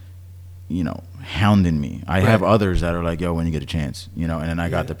 you know, hounding me. I have others that are like, yo, when you get a chance, you know, and then I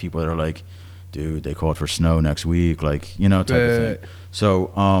got the people that are like, dude, they called for snow next week, like, you know, type of Right. thing.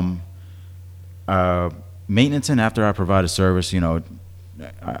 So, maintenance, and after I provide a service, you know,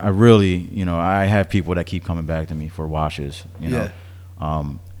 I really, you know, I have people that keep coming back to me for washes, you know.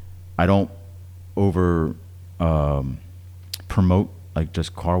 I don't over promote like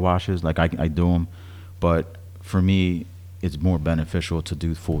just car washes, like I do them, but for me, it's more beneficial to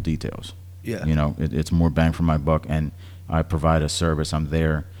do full details. Yeah. You know, it's more bang for my buck, and I provide a service. I'm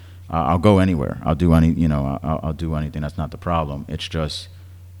there. I'll go anywhere. I'll do any, you know, I'll do anything. That's not the problem. It's just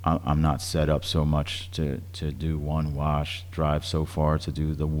I'm not set up so much to do one wash, drive so far to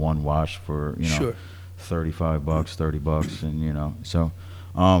do the one wash for, Sure. $35, $30, and so.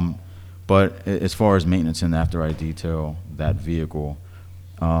 But as far as maintenance and after I detail that vehicle,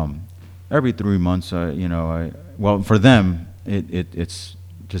 every 3 months, well, for them, it's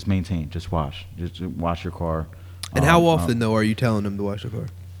just maintain, just wash your car. And how often though are you telling them to wash the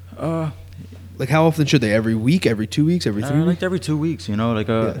car? Like how often should they? Every week? Every 2 weeks? Every 3 weeks? Like every 2 weeks, Yeah.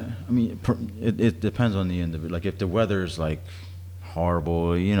 I mean, it depends on the individual. Like if the weather's like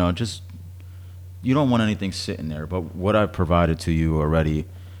horrible, just you don't want anything sitting there. But what I've provided to you already,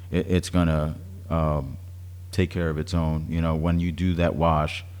 it's gonna take care of its own. When you do that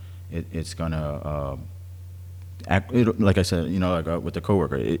wash, it's gonna like I said, with the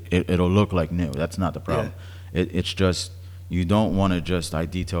coworker, it'll look like new. That's not the problem. It's just you don't want to just I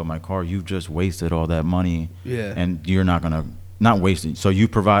detail my car. You've just wasted all that money, Yeah. and you're not wasting. So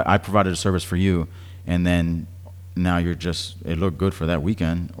I provided a service for you, and then now it looked good for that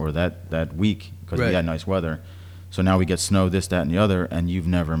weekend or that week because Right. we had nice weather. So now we get snow, this, that, and the other, and you've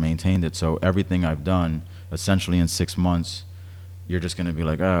never maintained it. So everything I've done, essentially in 6 months, you're just gonna be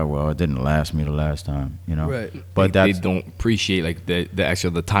like, oh well, it didn't last me the last time, Right. But they that's don't appreciate like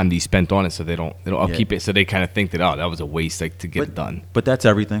the time they spent on it, so they don't upkeep it. So they kind of think that that was a waste, like to get it done. But that's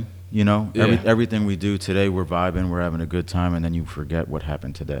everything, Yeah. Everything we do today, we're vibing, we're having a good time, and then you forget what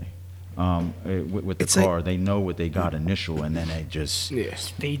happened today. With the It's like- car, they know what they got initial, and then it just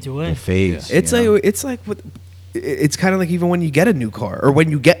Just fades away. it fades. It's like it's kind of like even when you get a new car or when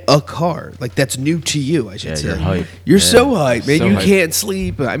you get a car like that's new to you, I should Yeah, say. you're hyped. You're Yeah. so hyped, man. So You hyped. can't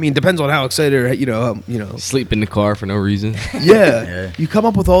sleep. I mean, depends on how excited Sleep in the car for no reason. Yeah. Yeah. You come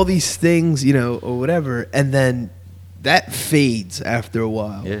up with all these things, or whatever, and then that fades after a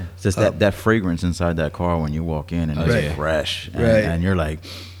while. Yeah, it's just that fragrance inside that car when you walk in and it's Right. fresh, and, Right. and you're like,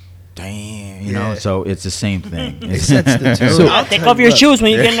 damn, Yeah. So it's the same thing. It sets the tone. So- I'll Take tell off you your what. shoes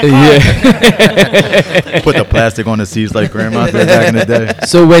when you get in the car. Put the plastic on the seats like grandma did back in the day.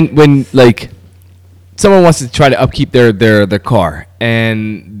 So when like someone wants to try to upkeep their car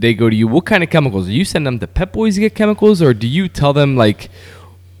and they go to you, what kind of chemicals? Do you send them to Pep Boys to get chemicals, or do you tell them like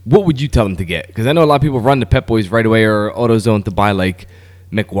what would you tell them to get? Because I know a lot of people run to Pep Boys right away or AutoZone to buy like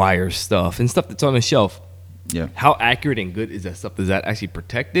McGuire stuff and stuff that's on the shelf. Yeah. How accurate and good is that stuff? Does that actually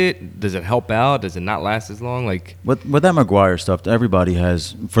protect it? Does it help out? Does it not last as long? Like With that McGuire stuff, everybody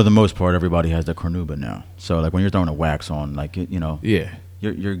has, for the most part, everybody has the Cornuba now. So like when you're throwing a wax on, like yeah.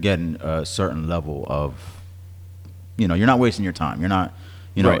 you're getting a certain level of, you're not wasting your time. You're not,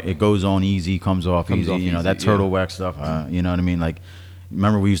 Right. it goes on easy, comes off Comes easy. off easy, That turtle yeah. wax stuff. You know what I mean? Like,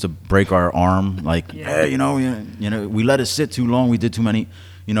 remember we used to break our arm, like, Yeah. hey, we let it sit too long. We did too many.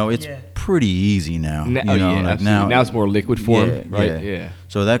 It's Yeah. pretty easy now. Now, like absolutely. Now it's more liquid form, right? Yeah.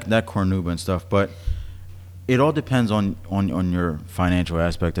 So that Cornuba and stuff, but it all depends on your financial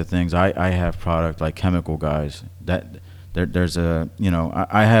aspect of things. I have product like Chemical Guys that there's a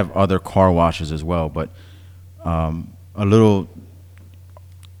I have other car washes as well, but a little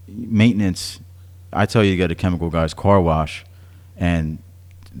maintenance. I tell you, get a Chemical Guys car wash, and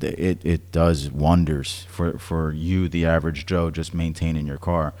it does wonders for you, the average Joe, just maintaining your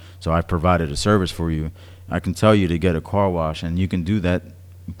car. So I've provided a service for you. I can tell you to get a car wash, and you can do that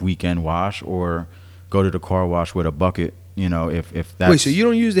weekend wash or go to the car wash with a bucket. If that's Wait, so you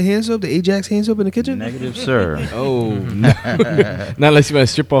don't use the hand soap, the Ajax hand soap in the kitchen? negative, sir. Oh, not unless you want to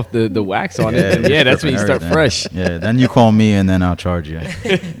strip off the wax on it. Yeah, that's when you start everything. fresh. Yeah, then you call me and then I'll charge you.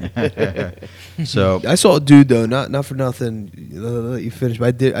 So I saw a dude though, not for nothing. Let you finish,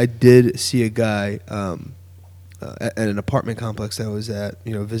 but I did see a guy at an apartment complex that I was at.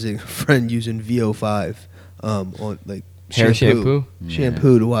 Visiting a friend using VO5 on like Hair shampoo?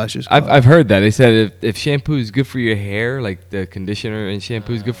 shampoo to wash his car. I've heard that. They said if shampoo is good for your hair, like the conditioner and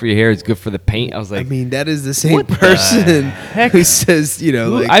shampoo is good for your hair, it's good for the paint. I was like, I mean, that is the same person who says,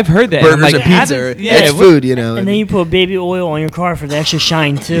 like, I've heard that. burgers I'm like, and how pizza. does- It's what- food, And then you put baby oil on your car for the extra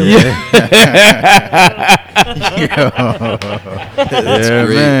shine too. yeah,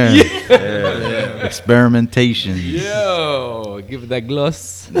 man. Yeah. Experimentation. Yo, give it that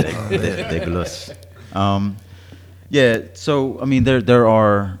gloss. Ridiculous. Yeah, so I mean, there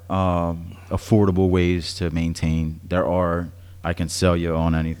are affordable ways to maintain. I can sell you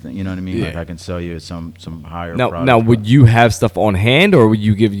on anything. You know what I mean? Like Yeah. I can sell you some higher. Now, products, would but you have stuff on hand, or would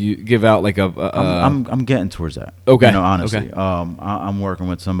you give out like a? I'm getting towards that. Okay, honestly, okay. I'm working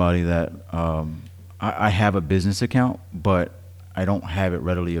with somebody that I have a business account, but I don't have it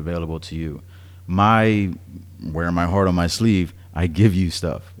readily available to you. Wearing my heart on my sleeve, I give you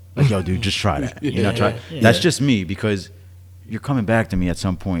stuff. Like, yo, dude, just try that. Try. Yeah. That's just me because you're coming back to me at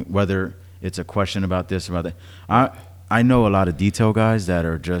some point, whether it's a question about this, about that. I know a lot of detail guys that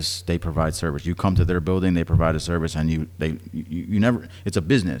are just, they provide service. You come to their building, they provide a service, and you never, it's a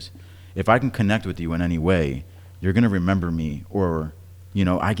business. If I can connect with you in any way, you're going to remember me. Or, you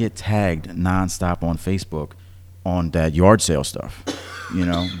know, I get tagged nonstop on Facebook on that yard sale stuff. You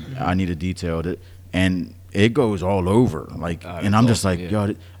know, I need a detail, and it goes all over. Like, and I'm just like,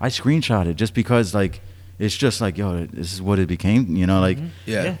 yo, I screenshot it just because, like, it's just like, yo, this is what it became. You know, like,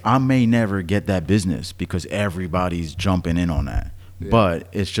 I may never get that business because everybody's jumping in on that. Yeah. But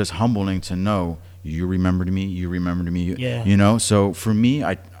it's just humbling to know you remembered me, you know? So for me,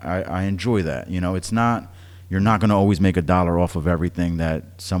 I enjoy that. You know, it's not, you're not going to always make $1 off of everything that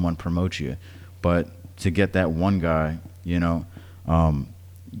someone promotes you. But to get that one guy, you know,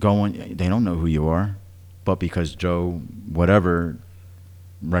 going, they don't know who you are, but because Joe, whatever,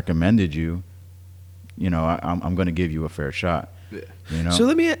 recommended you, you know, I'm going to give you a fair shot. Yeah. You know? So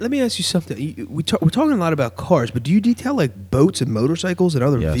let me ask you something. We're talking a lot about cars, but do you detail like boats and motorcycles and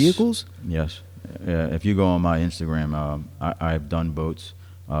other vehicles? Yes. If you go on my Instagram, I've done boats.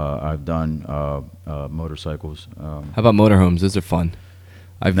 I've done motorcycles. How about motorhomes? Those are fun.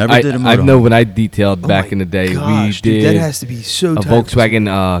 I've never did a motorhome. I know when I detailed back in the day, we did dude, that has to be so a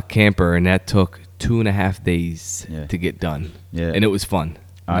Volkswagen camper, and that took 2.5 days to get done. Yeah, and it was fun.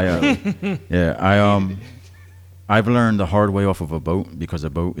 I've learned the hard way off of a boat, because a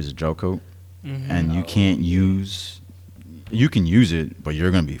boat is a gel coat, and you can't use. You can use it, but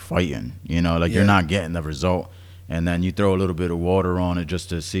you're gonna be fighting. You know, like you're not getting the result. And then you throw a little bit of water on it just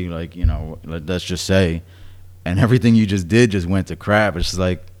to see, like, you know, let's just say, and everything you just did just went to crap. It's just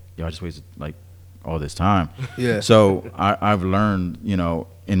like, yo, I just wasted like all this time. Yeah. So I've learned, you know,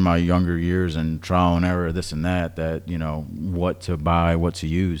 in my younger years and trial and error, this and that, you know, what to buy, what to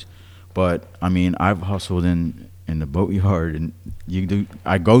use. But I mean, I've hustled in the boatyard, and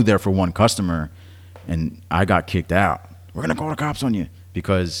I go there for one customer, and I got kicked out. We're gonna call the cops on you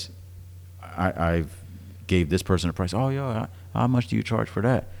because I've gave this person a price. Oh, yo, how much do you charge for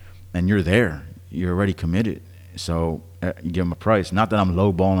that? And you're there. You're already committed. So you give them a price. Not that I'm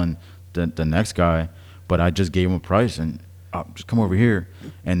lowballing the next guy, but I just gave them a price, and just come over here.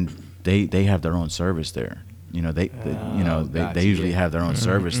 And they have their own service there. You know, they usually have their own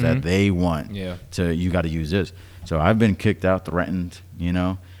service that they want. Yeah. You got to use this. So I've been kicked out, threatened, you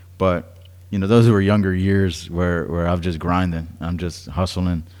know. But, you know, those were younger years where I'm just grinding. I'm just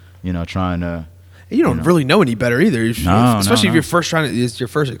hustling, you know, trying to. You don't really know any better either. Especially if you're first it's your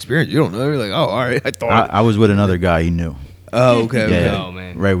first experience. You don't know. You're like, oh, all right. I was with another guy. He knew. Oh, okay. Yeah. Oh,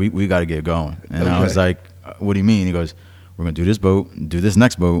 man. Right. We got to get going. And I was like, what do you mean? He goes, we're going to do this boat, do this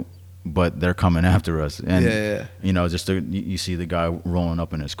next boat, but they're coming after us. And, you know, just you see the guy rolling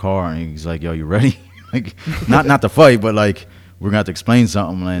up in his car, and he's like, yo, you ready? Like, not to fight, but like, we're going to have to explain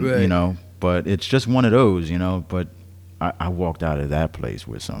something. And, you know, but it's just one of those, you know, but I walked out of that place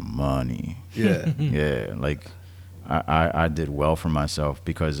with some money. Yeah. Yeah. Like, I did well for myself,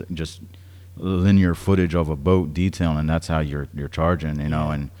 because just linear footage of a boat detailing, that's how you're charging, you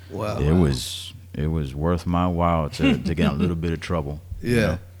know, and it was worth my while to get in a little bit of trouble. Yeah. You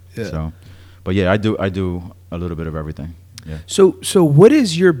know? Yeah. So, but yeah, I do a little bit of everything. Yeah. So what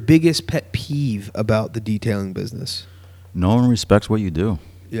is your biggest pet peeve about the detailing business? No one respects what you do.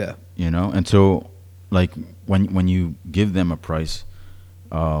 Yeah. You know, until, like, when you give them a price,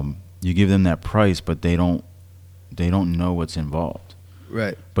 you give them that price, but they don't know what's involved.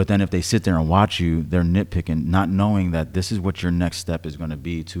 Right. But then if they sit there and watch you, they're nitpicking, not knowing that this is what your next step is going to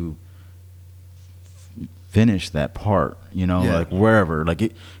be to finish that part. You know, like wherever, like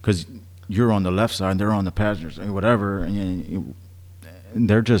it, because you're on the left side, they're on the passenger side, whatever, and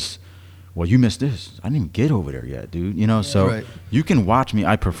they're just. Well, you missed this. I didn't even get over there yet, dude. You know, so you can watch me.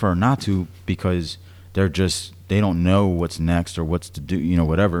 I prefer not to, because they don't know what's next or what's to do, you know,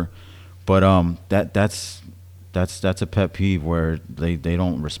 whatever. But that's a pet peeve, where they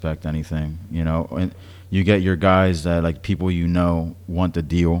don't respect anything, you know. And you get your guys that, like, people you know want the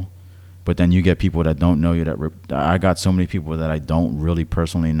deal, but then you get people that don't know you. I got so many people that I don't really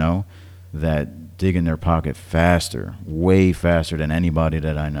personally know that dig in their pocket faster, way faster than anybody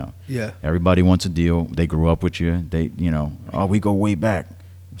that I know. Yeah. Everybody wants a deal. They grew up with you. They, you know, we go way back.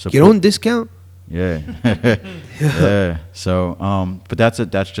 So get on discount. Yeah. Yeah. So, but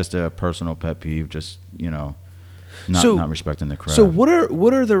that's just a personal pet peeve. Just, you know, not respecting the craft. So what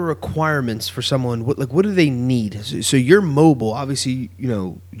are the requirements for someone? What do they need? So you're mobile. Obviously, you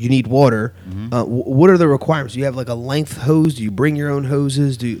know, you need water. What are the requirements? Do you have like a length hose? Do you bring your own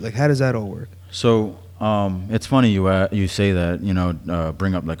hoses? How does that all work? So it's funny you say that, you know,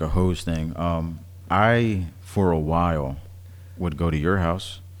 bring up like a hose thing. I, for a while, would go to your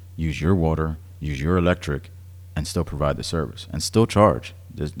house, use your water, use your electric, and still provide the service and still charge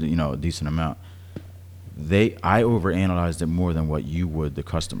this, a decent amount. I overanalyzed it more than what you would the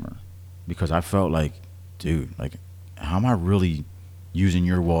customer, because I felt like, dude, like, how am I really using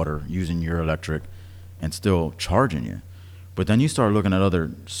your water, using your electric, and still charging you? But then you start looking at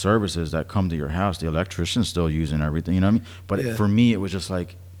other services that come to your house. The electrician's still using everything, you know what I mean? But for me, it was just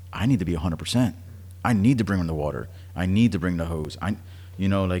like, I need to be 100%. I need to bring in the water. I need to bring the hose. I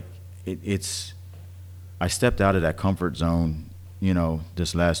stepped out of that comfort zone,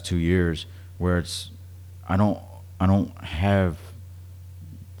 this last 2 years, where I don't have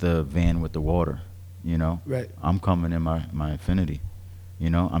the van with the water, Right. I'm coming in my Infinity,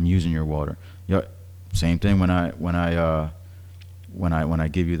 I'm using your water. Same thing when I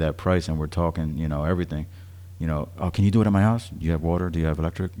give you that price and we're talking, everything, oh, can you do it at my house? Do you have water? Do you have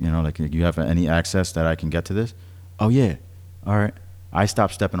electric? Like, do you have any access that I can get to this? Oh yeah. All right. I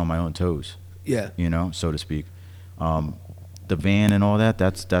stopped stepping on my own toes. Yeah. So to speak. The van and all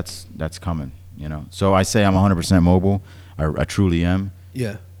that's coming, So I say I'm 100% mobile. I truly am.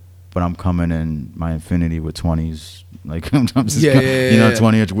 Yeah. But I'm coming in my Infinity with 20s, like I'm just,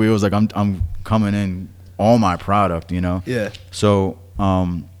 20-inch wheels. Like I'm coming in all my product, Yeah. So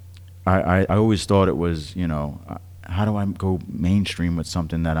I always thought it was, how do I go mainstream with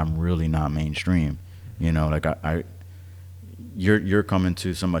something that I'm really not mainstream? Like you're coming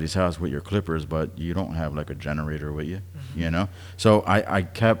to somebody's house with your clippers, but you don't have like a generator with you, So I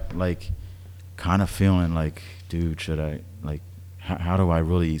kept like kind of feeling like, dude, should I, like, how do I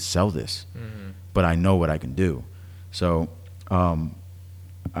really sell this? But I know what I can do. So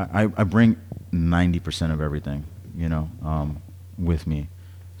I bring 90% of everything, with me.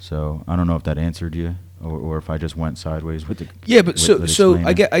 So I don't know if that answered you, or if I just went sideways with the. Yeah, but so explaining.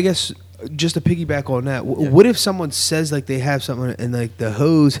 I guess just to piggyback on that, what if someone says like they have something and like the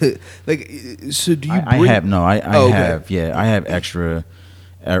hose, like, so do you? I have extra,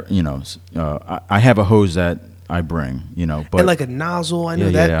 I have a hose that I bring, but and like a nozzle. I know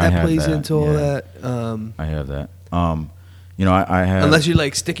Yeah, that I plays have that, into all yeah. that. I have that. I have. Unless you're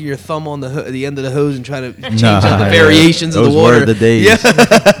like sticking your thumb on the end of the hose and trying to change Nah, out the variations of the those water. were the days. Yeah.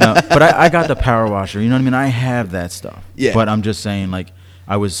 No, but I got the power washer. You know what I mean? I have that stuff. Yeah. But I'm just saying, like,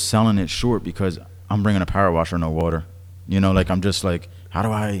 I was selling it short because I'm bringing a power washer, no water. Like, I'm just like, how do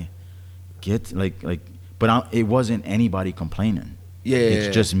I get like? But it wasn't anybody complaining. Yeah.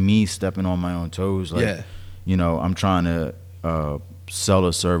 It's just me stepping on my own toes. Like, Yeah. I'm trying to sell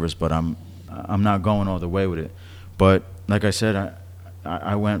a service, but I'm not going all the way with it. But like I said,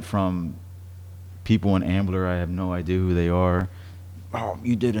 I went from people in Ambler, I have no idea who they are. Oh,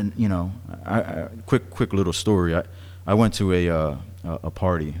 you didn't, quick little story. I went to a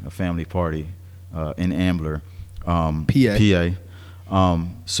party, a family party in Ambler, PA.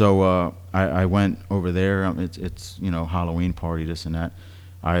 So I went over there. It's Halloween party, this and that.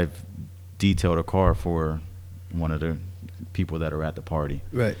 I've detailed a car for one of the people that are at the party.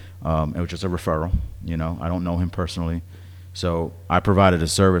 Right. It was just a referral. I don't know him personally. So I provided a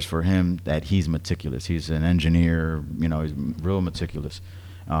service for him that he's meticulous. He's an engineer, he's real meticulous.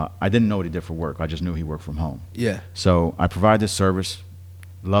 I didn't know what he did for work. I just knew he worked from home. Yeah. So I provided this service,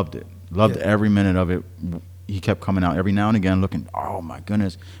 loved it, every minute of it. He kept coming out every now and again looking, oh my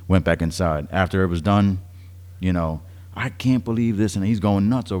goodness, went back inside. After it was done, I can't believe this. And he's going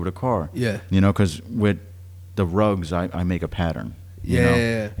nuts over the car. Yeah. Because with the rugs, I make a pattern.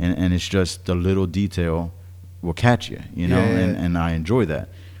 Yeah. And it's just the little detail will catch you, and I enjoy that.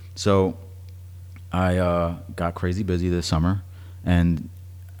 So I got crazy busy this summer, and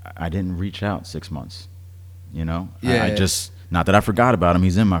I didn't reach out 6 months. I just, not that I forgot about him,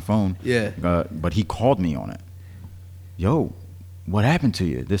 he's in my phone. Yeah. But he called me on it. Yo, what happened to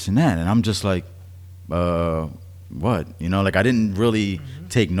you? This and that. And I'm just like, what? Like, I didn't really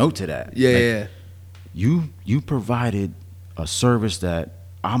take note to that. Yeah. You provided a service that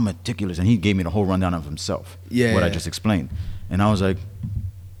I'm meticulous, and he gave me the whole rundown of himself. Yeah. What I just explained, and I was like,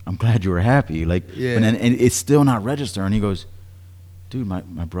 I'm glad you were happy. Like, Yeah. and it's still not registering. And he goes, dude, my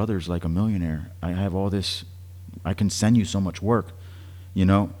brother's like a millionaire. I have all this. I can send you so much work,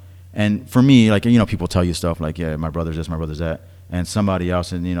 And for me, like, people tell you stuff like, yeah, my brother's this, my brother's that, and somebody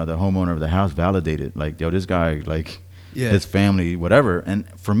else, and the homeowner of the house validated, like, yo, this guy, like, his family, whatever. And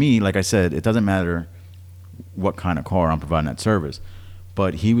for me, like I said, it doesn't matter what kind of car I'm providing that service.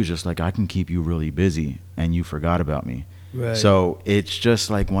 But he was just like, I can keep you really busy, and you forgot about me. Right. So it's just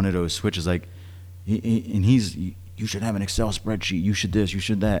like one of those switches. Like, you should have an Excel spreadsheet. You should this, you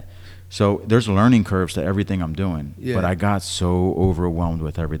should that. So there's learning curves to everything I'm doing. Yeah. But I got so overwhelmed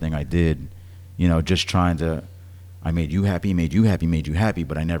with everything I did, just trying to I made you happy, made you happy, made you happy,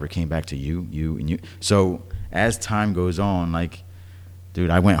 but I never came back to you, and you. So as time goes on, like, dude,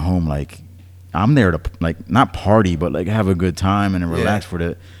 I went home like, I'm there to like not party, but like have a good time and relax for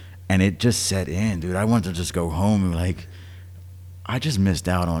the, and it just set in, dude. I wanted to just go home and like, I just missed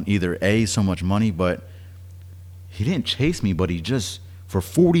out on either so much money, but he didn't chase me, but he just for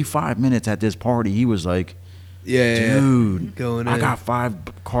 45 minutes at this party, he was like, dude, going I in. got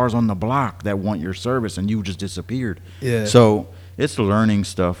 5 cars on the block that want your service, and you just disappeared. Yeah. So it's learning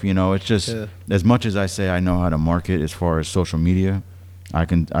stuff, you know. It's just as much as I say I know how to market as far as social media, I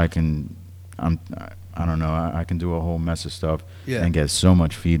don't know. I can do a whole mess of stuff and get so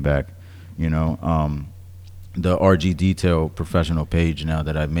much feedback, you know. The RG Detail professional page now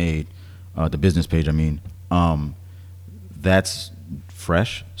that I've made, the business page, I mean, that's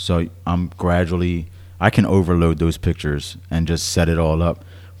fresh. So I'm gradually. I can overload those pictures and just set it all up,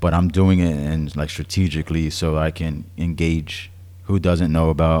 but I'm doing it and like strategically so I can engage who doesn't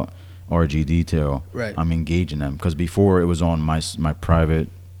know about RG Detail. Right. I'm engaging them because before it was on my private,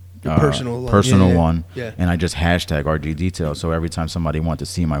 personal one. one, Yeah. and I just hashtag RG Detail. So every time somebody wanted to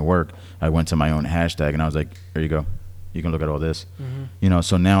see my work, I went to my own hashtag and I was like, "Here you go, you can look at all this." You know.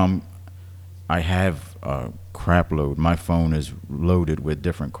 So now I have a crap load. My phone is loaded with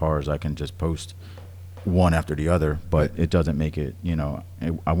different cars. I can just post one after the other, but it doesn't make it, you know,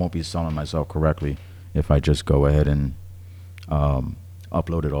 I won't be selling myself correctly if I just go ahead and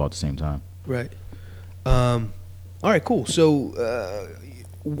upload it all at the same time. Right. All right, cool. So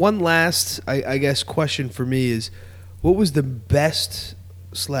one last, I guess, question for me is, what was the best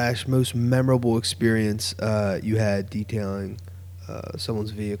 / most memorable experience you had detailing someone's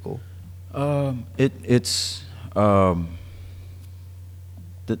vehicle? It's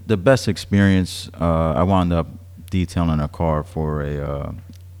the best experience. I wound up detailing a car for it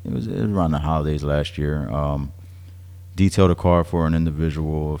was around the holidays last year. Detailed a car for an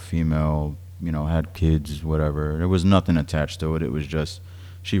individual, a female, you know, had kids, whatever. There was nothing attached to it. It was just,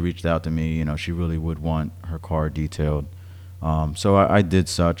 she reached out to me, you know, she really would want her car detailed. So I did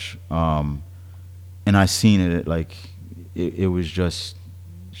such, and I seen it, like, it was just,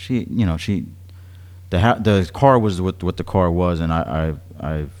 the car was what the car was, and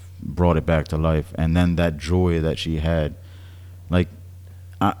I brought it back to life. And then that joy that she had, like,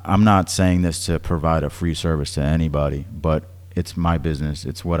 I'm not saying this to provide a free service to anybody, but it's my business.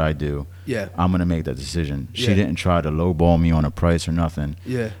 It's what I do. Yeah. I'm gonna make that decision. She Yeah. didn't try to lowball me on a price or nothing.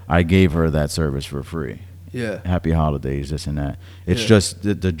 Yeah. I gave her that service for free. Yeah. Happy holidays, this and that. It's Yeah. just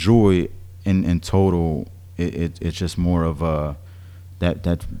the joy in total. It's just more of a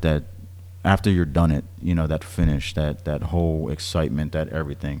that after you're done it, you know, that finish, that whole excitement, that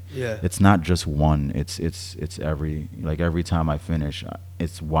everything. Yeah. It's not just one. It's every time I finish,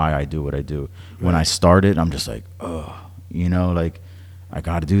 it's why I do what I do. When I started, I'm just like, oh, you know, like, I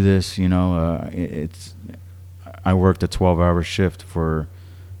got to do this, you know. I worked a 12-hour shift for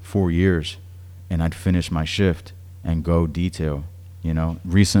 4 years, and I'd finish my shift and go detail, you know.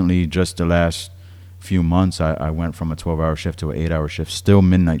 Recently, just the last few months, I went from a 12-hour shift to an 8-hour shift, still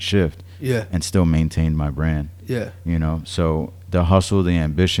midnight shift. Yeah. And still maintained my brand. Yeah. You know, so the hustle, the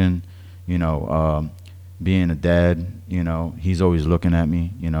ambition, you know, being a dad, you know, he's always looking at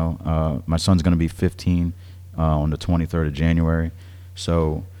me, you know. My son's going to be 15 on the 23rd of January.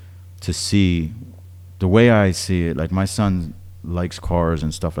 So to see the way I see it, like, my son likes cars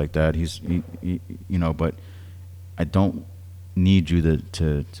and stuff like that. He you know, but I don't need you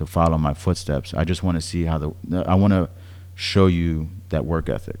to follow my footsteps. I just want to see how I want to show you that work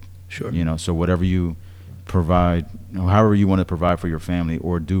ethic. Sure. You know, so whatever you provide, however you want to provide for your family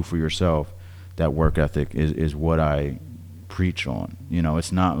or do for yourself, that work ethic is what I preach on. You know,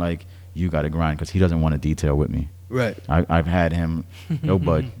 it's not like you got to grind, because he doesn't want to detail with me. Right. I've had him, no,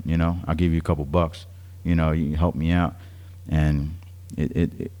 bud, you know, I'll give you a couple bucks, you know, you help me out. And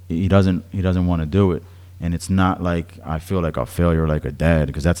he doesn't want to do it. And it's not like I feel like a failure, like a dad,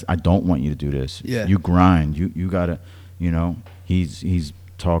 because I don't want you to do this. Yeah. You grind. You gotta, you know. He's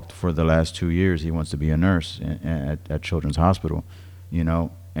talked for the last 2 years. He wants to be a nurse at Children's Hospital, you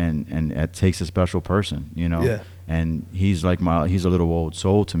know. And it takes a special person, you know. Yeah. And he's like he's a little old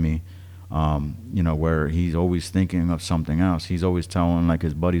soul to me, you know, where he's always thinking of something else. He's always telling, like,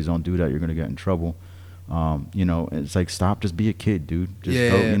 his buddies, don't do that, you're gonna get in trouble. You know, it's like, stop, just be a kid, dude.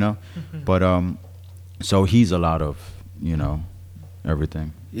 Just go, you know. But so he's a lot of, you know,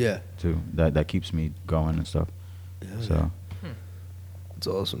 everything. Yeah. Too. That keeps me going and stuff. So. That's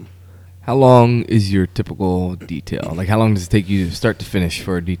awesome. How long is your typical detail? Like, how long does it take you to start to finish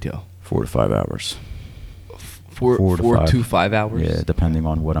for a detail? 4 to 5 hours. 4 to 5 hours? Yeah, depending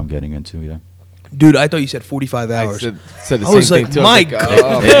on what I'm getting into, yeah. Dude, I thought you said 45 I hours. said the I was same like, thing too. my I was like, God.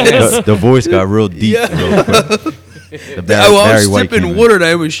 oh, Yeah, the voice got real deep real quick. The Barry, I was Barry White sipping came in. water and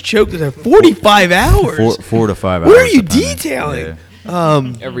I was choked. I said 45 hours. 4 to 5 hours. What are you depending. detailing?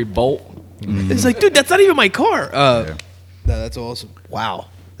 Yeah. every bolt. It's like, dude, that's not even my car. No, that's awesome. Wow,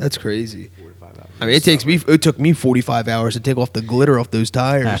 that's crazy. I mean, it took me 45 hours to take off the glitter off those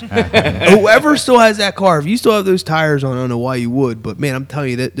tires. Whoever still has that car, if you still have those tires on, I don't know why you would, but man, I'm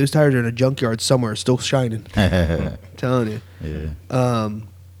telling you that those tires are in a junkyard somewhere, still shining. I'm telling you. Yeah.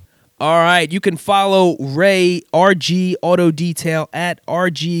 All right, you can follow Ray RG Auto Detail at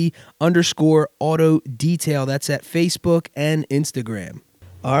RG_Auto Detail. That's at Facebook and Instagram.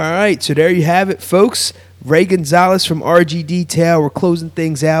 All right, so there you have it, folks. Ray Gonzalez from RG Detail. We're closing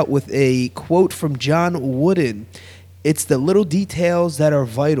things out with a quote from John Wooden. It's the little details that are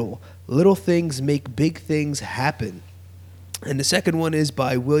vital. Little things make big things happen. And the second one is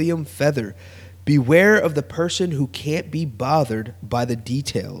by William Feather. Beware of the person who can't be bothered by the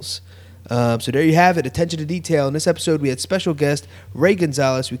details. So there you have it. Attention to detail. In this episode, we had special guest Ray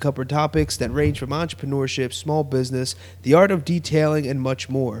Gonzalez. We covered topics that range from entrepreneurship, small business, the art of detailing, and much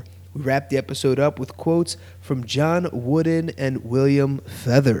more. We wrapped the episode up with quotes from John Wooden and William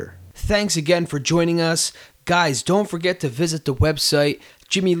Feather. Thanks again for joining us. Guys, don't forget to visit the website,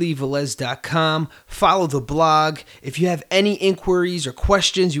 jimmyleevelez.com. Follow the blog. If you have any inquiries or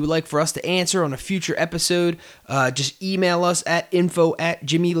questions you would like for us to answer on a future episode, just email us at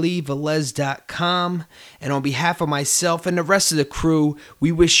info@jimmyleevelez.com. And on behalf of myself and the rest of the crew,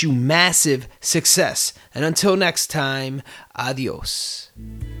 we wish you massive success. And until next time, adios.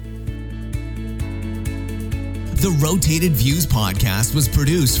 The Rotated Views podcast was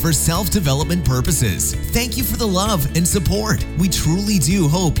produced for self-development purposes. Thank you for the love and support. We truly do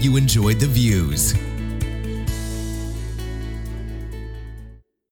hope you enjoyed the views.